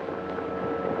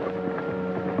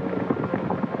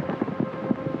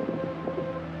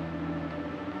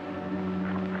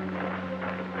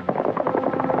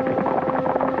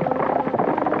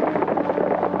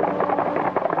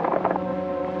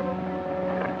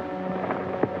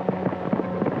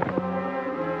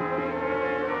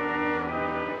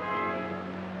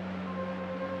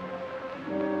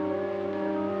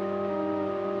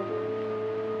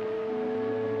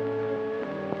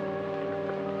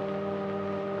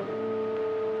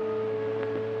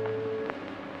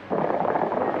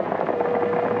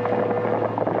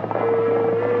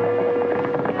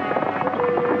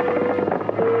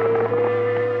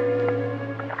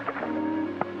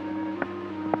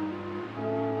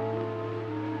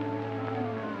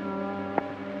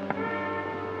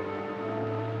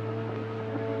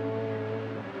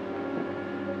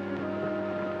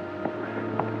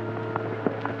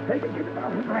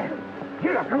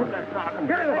 Get up, come on, that sock.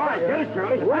 Get it, all right, get it,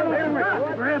 Charlie.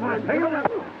 Well, grab on, take it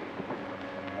up.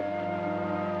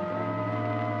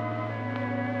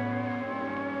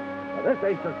 This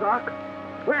ain't the sock.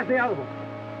 Where's the other one?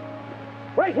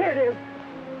 Right here it is.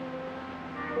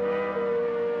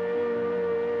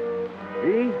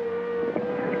 See?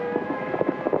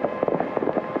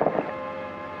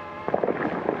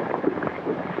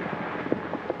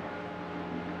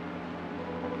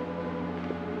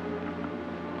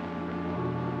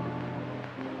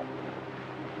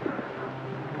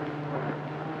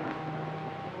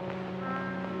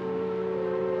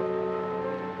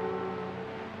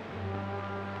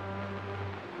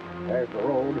 There's the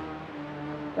road.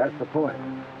 That's the point.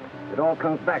 It all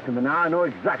comes back to me now. I know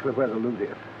exactly where the loot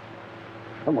is.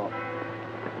 Come on.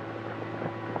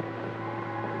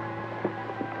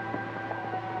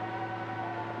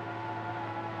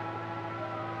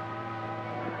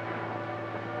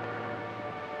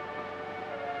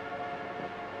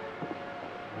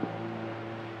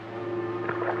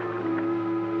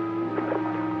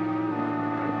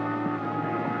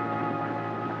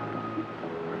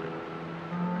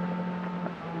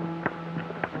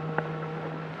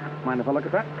 Mind if I look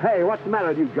at that? Hey, what's the matter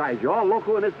with you guys? You all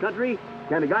local in this country?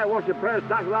 Can a guy wash a pair of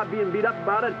socks without being beat up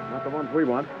about it? Not the ones we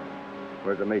want.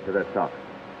 Where's the mate to that sock?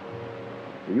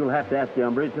 You'll have to ask the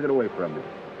hombre who took it away from me.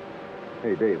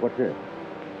 Hey, Dave, what's this?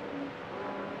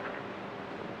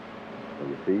 Well,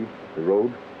 you see, the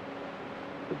road,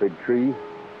 the big tree,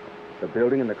 the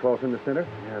building, and the cross in the center?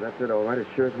 Yeah, that's it, all right, as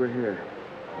sure as we're here.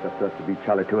 It's up to us to beat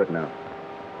Charlie to it now.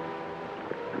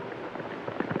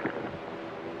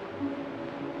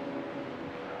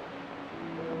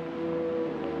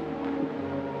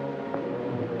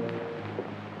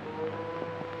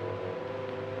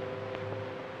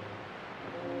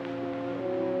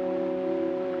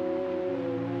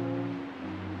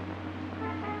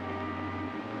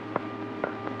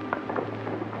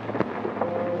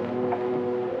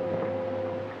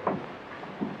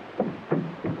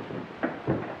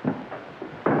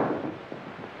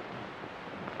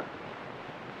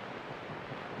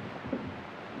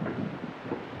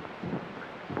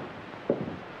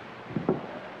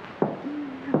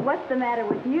 What's the matter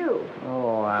with you?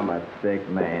 Oh, I'm a sick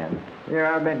man. Here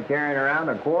I've been carrying around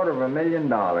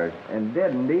 $250,000 and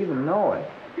didn't even know it.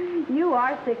 You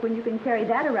are sick when you can carry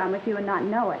that around with you and not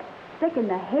know it. Sick in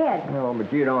the head. No,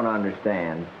 but you don't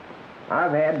understand.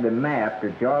 I've had the map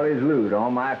to Charlie's loot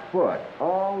on my foot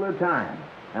all the time,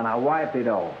 and I wiped it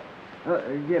off.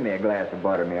 Give me a glass of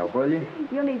buttermilk, will you?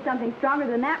 You'll need something stronger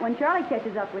than that when Charlie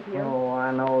catches up with you. Oh,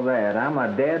 I know that. I'm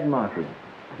a dead monkey.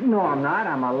 No, I'm not.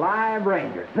 I'm a live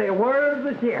ranger. Say, where's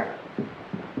the sheriff?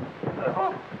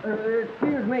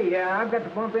 Excuse me. I've got to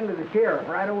bump into the sheriff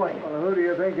right away. Well, who do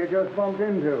you think you just bumped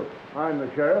into? I'm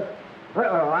the sheriff.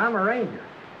 Well, I'm a ranger.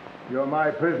 You're my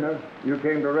prisoner. You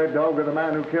came to Red Dog with the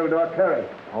man who killed Doc Terry.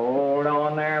 Hold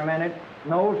on there a minute.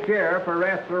 no sheriff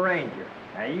arrests a ranger.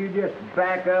 Now, you just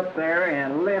back up there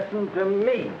and listen to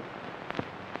me.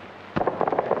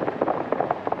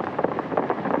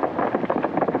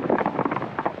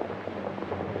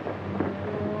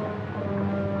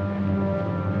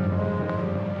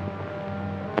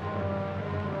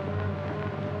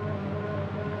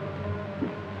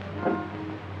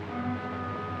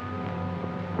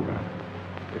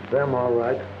 It's them, all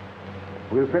right.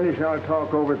 We'll finish our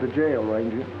talk over at the jail,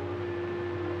 Ranger.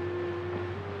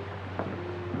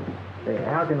 Hey,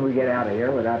 how can we get out of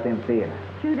here without them seeing us?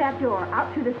 Through that door,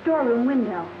 out through the storeroom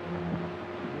window.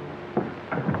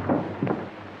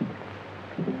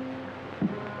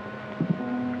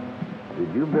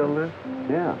 Did you build this?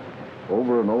 Yeah.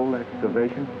 Over an old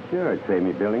excavation? Sure, it'd save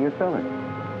me building a cellar.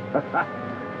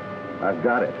 I've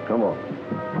got it. Come on.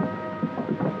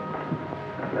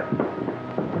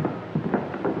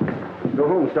 Go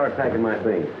home and start packing my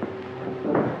things.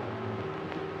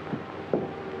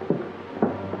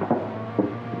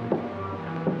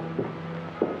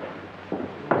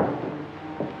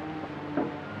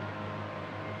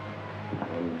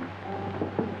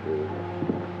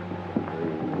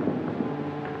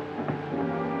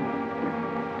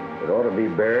 It ought to be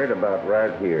buried about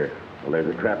right here. Well, there's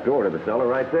a trap door to the cellar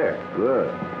right there.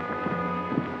 Good.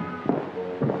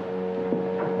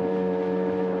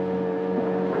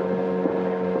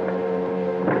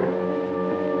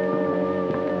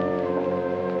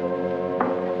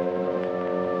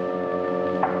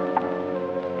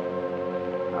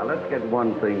 Now, let's get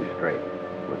one thing straight.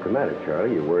 What's the matter,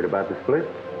 Charlie? You worried about the split?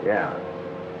 Yeah.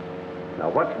 Now,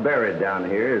 what's buried down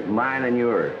here is mine and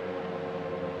yours.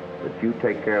 But you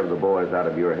take care of the boys out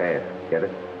of your half. Get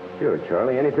it? Sure,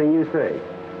 Charlie. Anything you say.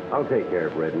 I'll take care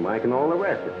of Red and Mike and all the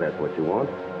rest if that's what you want.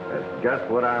 That's just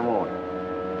what I want.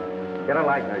 Get a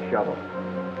light and a shovel.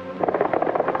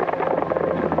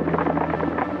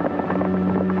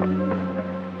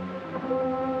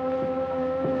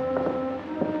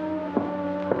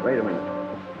 Wait a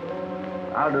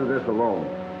minute. I'll do this alone.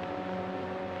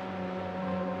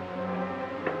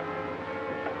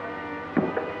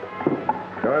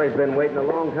 Charlie's been waiting a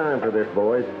long time for this,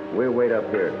 boys. We'll wait up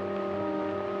here.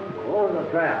 Close the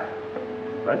trap.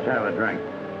 Let's have a drink.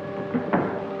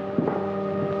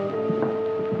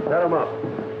 Set 'em up.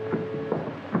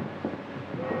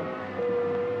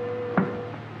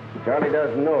 Charlie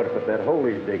doesn't know it, but that hole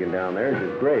he's digging down there is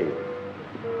his grave.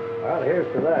 Well, here's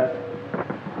to that.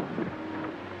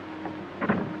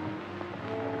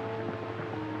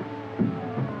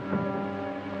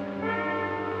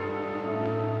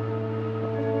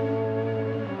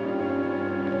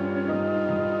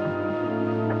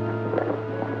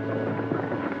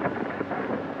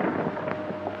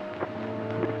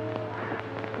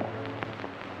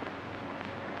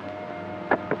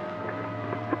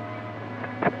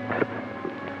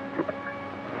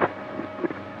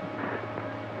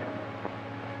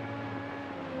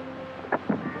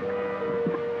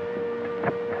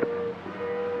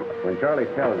 When Charlie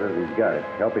tells us he's got it,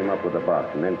 help him up with the box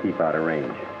and then keep out of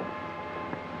range.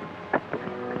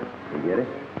 You get it?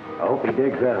 I hope he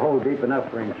digs that hole deep enough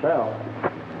for himself.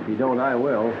 If he don't, I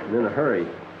will, and in a hurry.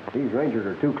 These rangers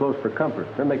are too close for comfort.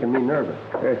 They're making me nervous.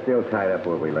 They're still tied up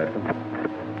where we left them.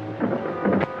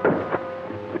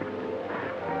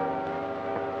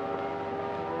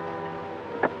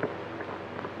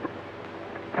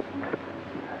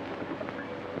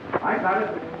 I got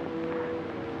it.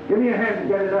 Give me a hand to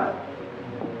get it up.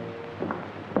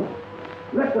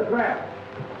 Lift the trap.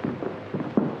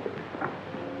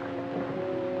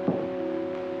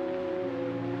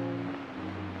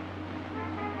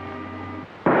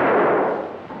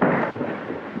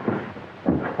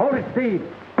 Hold it, Steve.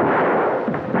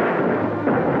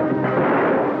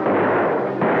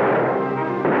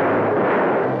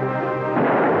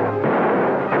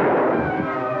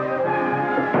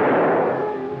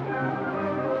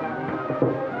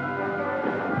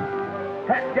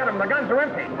 Get them. The guns are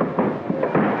empty.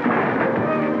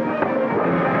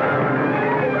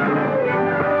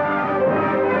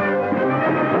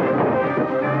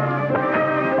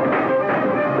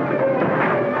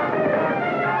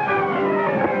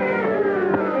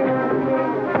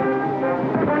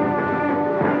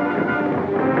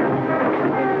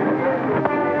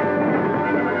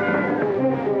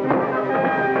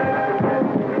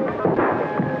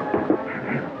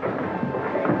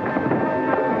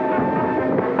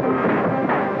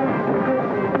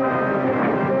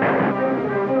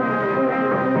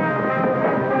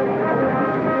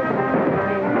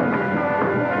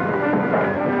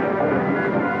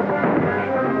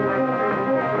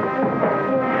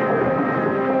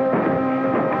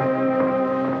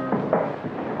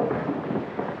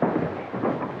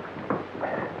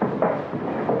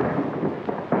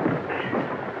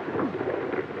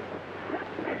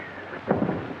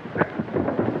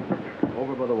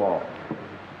 wall.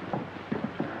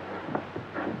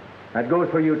 That goes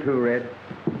for you too, Red.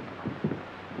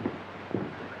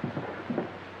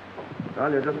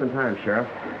 Well, you're just in time, Sheriff.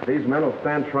 These men will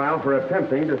stand trial for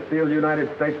attempting to steal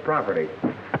United States property.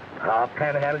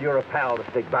 Panhandle, you're a pal to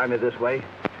stick by me this way.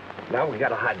 Now we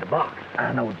gotta hide the box.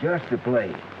 I know just the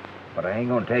place, but I ain't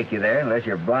gonna take you there unless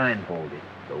you're blindfolded.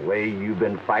 The way you've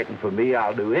been fighting for me,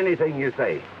 I'll do anything you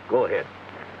say. Go ahead.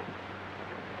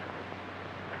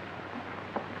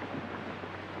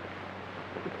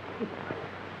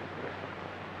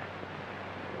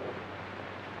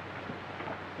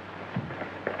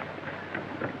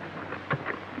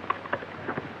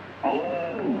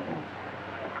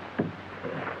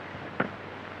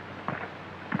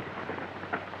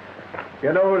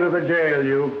 Get over to the jail,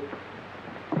 you.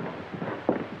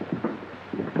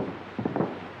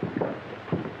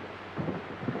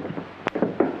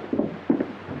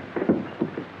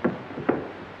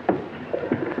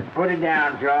 Put it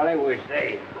down, Charlie. We're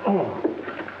safe.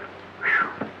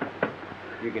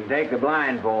 You can take the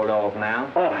blindfold off now.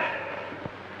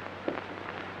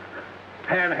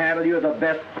 Panhandle, you're the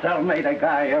best cellmate a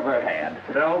guy ever had.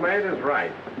 Cellmate is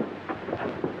right.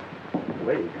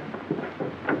 Wait.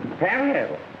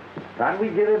 Panhandle, how did we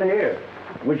get in here?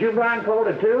 Was you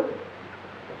blindfolded too?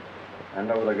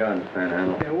 Hand over the guns,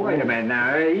 Panhandle. Hey, wait a minute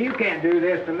now. You can't do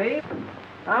this to me.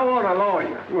 I want a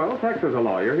lawyer. Well, Tex is a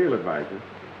lawyer. He'll advise you.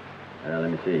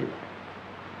 Let me see.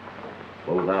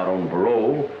 Both out on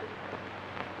parole.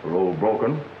 Parole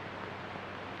broken.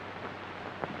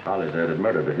 Charlie's added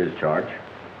murder to his charge.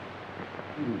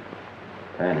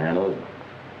 Panhandle.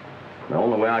 The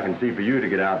only way I can see for you to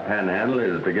get out, Panhandle,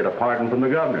 is to get a pardon from the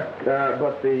governor.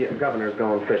 But the governor's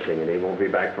gone fishing, and he won't be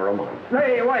back for a month.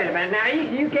 Hey, wait a minute now.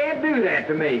 You can't do that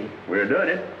to me. We're doing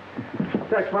it.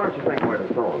 Tex, why don't you think where to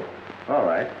stone? All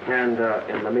right. And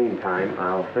in the meantime,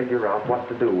 I'll figure out what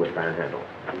to do with Panhandle.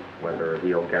 Whether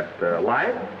he'll get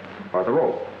life or the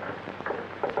rope.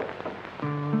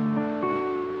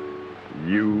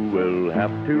 You will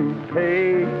have to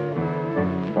pay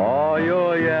for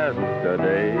your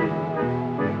yesterday.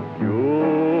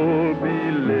 You'll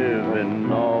be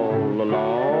living all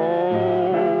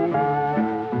alone.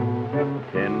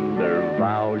 Tender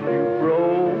vows you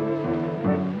broke,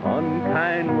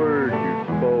 unkind words you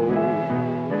spoke.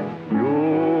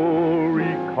 You'll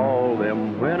recall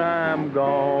them when I'm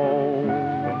gone.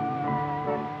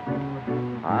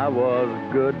 I was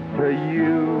good to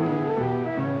you,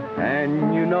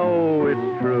 and you know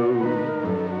it's true.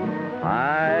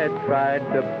 I tried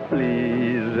to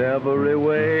please every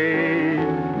way.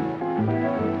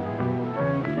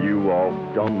 You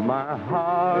walked on my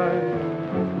heart,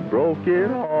 broke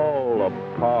it all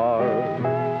apart.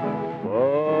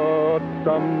 But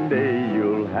someday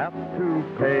you'll have to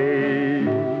pay.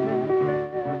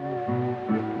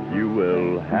 You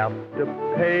will have to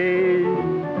pay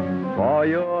for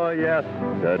your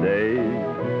yesterday.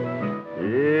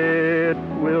 It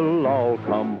will all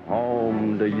come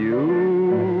home to you.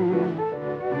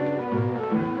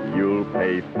 You'll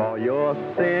pay for your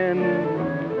sin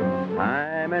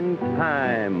time and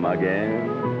time again.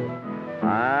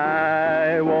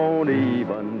 I won't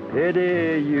even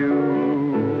pity you.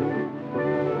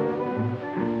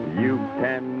 You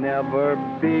can never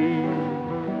be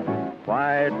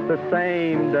quite the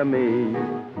same to me.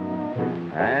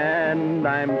 And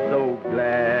I'm so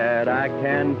glad I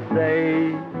can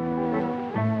say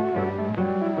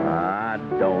I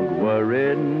don't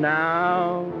worry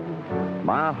now.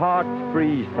 My heart's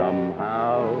free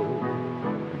somehow.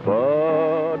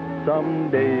 But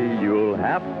someday you'll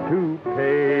have to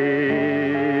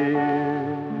pay.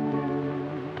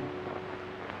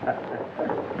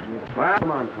 Well,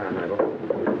 come on, Panhandle.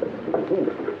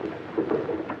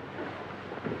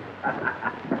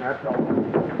 That's all.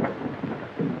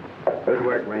 Good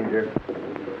work, Ranger.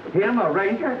 Him, a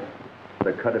ranger?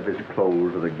 The cut of his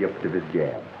clothes or the gift of his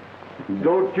gab.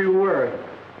 Don't you worry.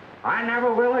 I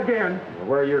never will again.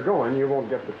 Where you're going, you won't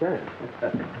get the chance.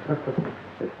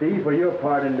 Steve, for your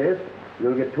part in this,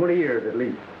 you'll get 20 years at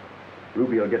least.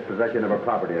 Ruby will get possession of her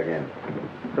property again.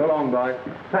 So long, boy.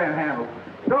 Panhandle,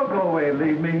 don't go away and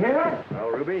leave me here. Well,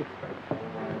 Ruby,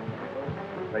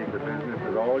 Fraser business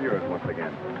is all yours once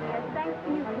again. Yes, thanks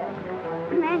to you, Tex.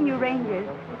 And you rangers.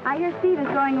 I hear Steve is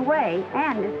going away,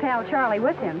 and his pal Charlie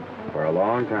with him. For a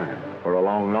long time. For a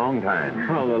long, long time.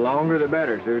 Well, the longer the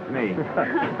better suits me.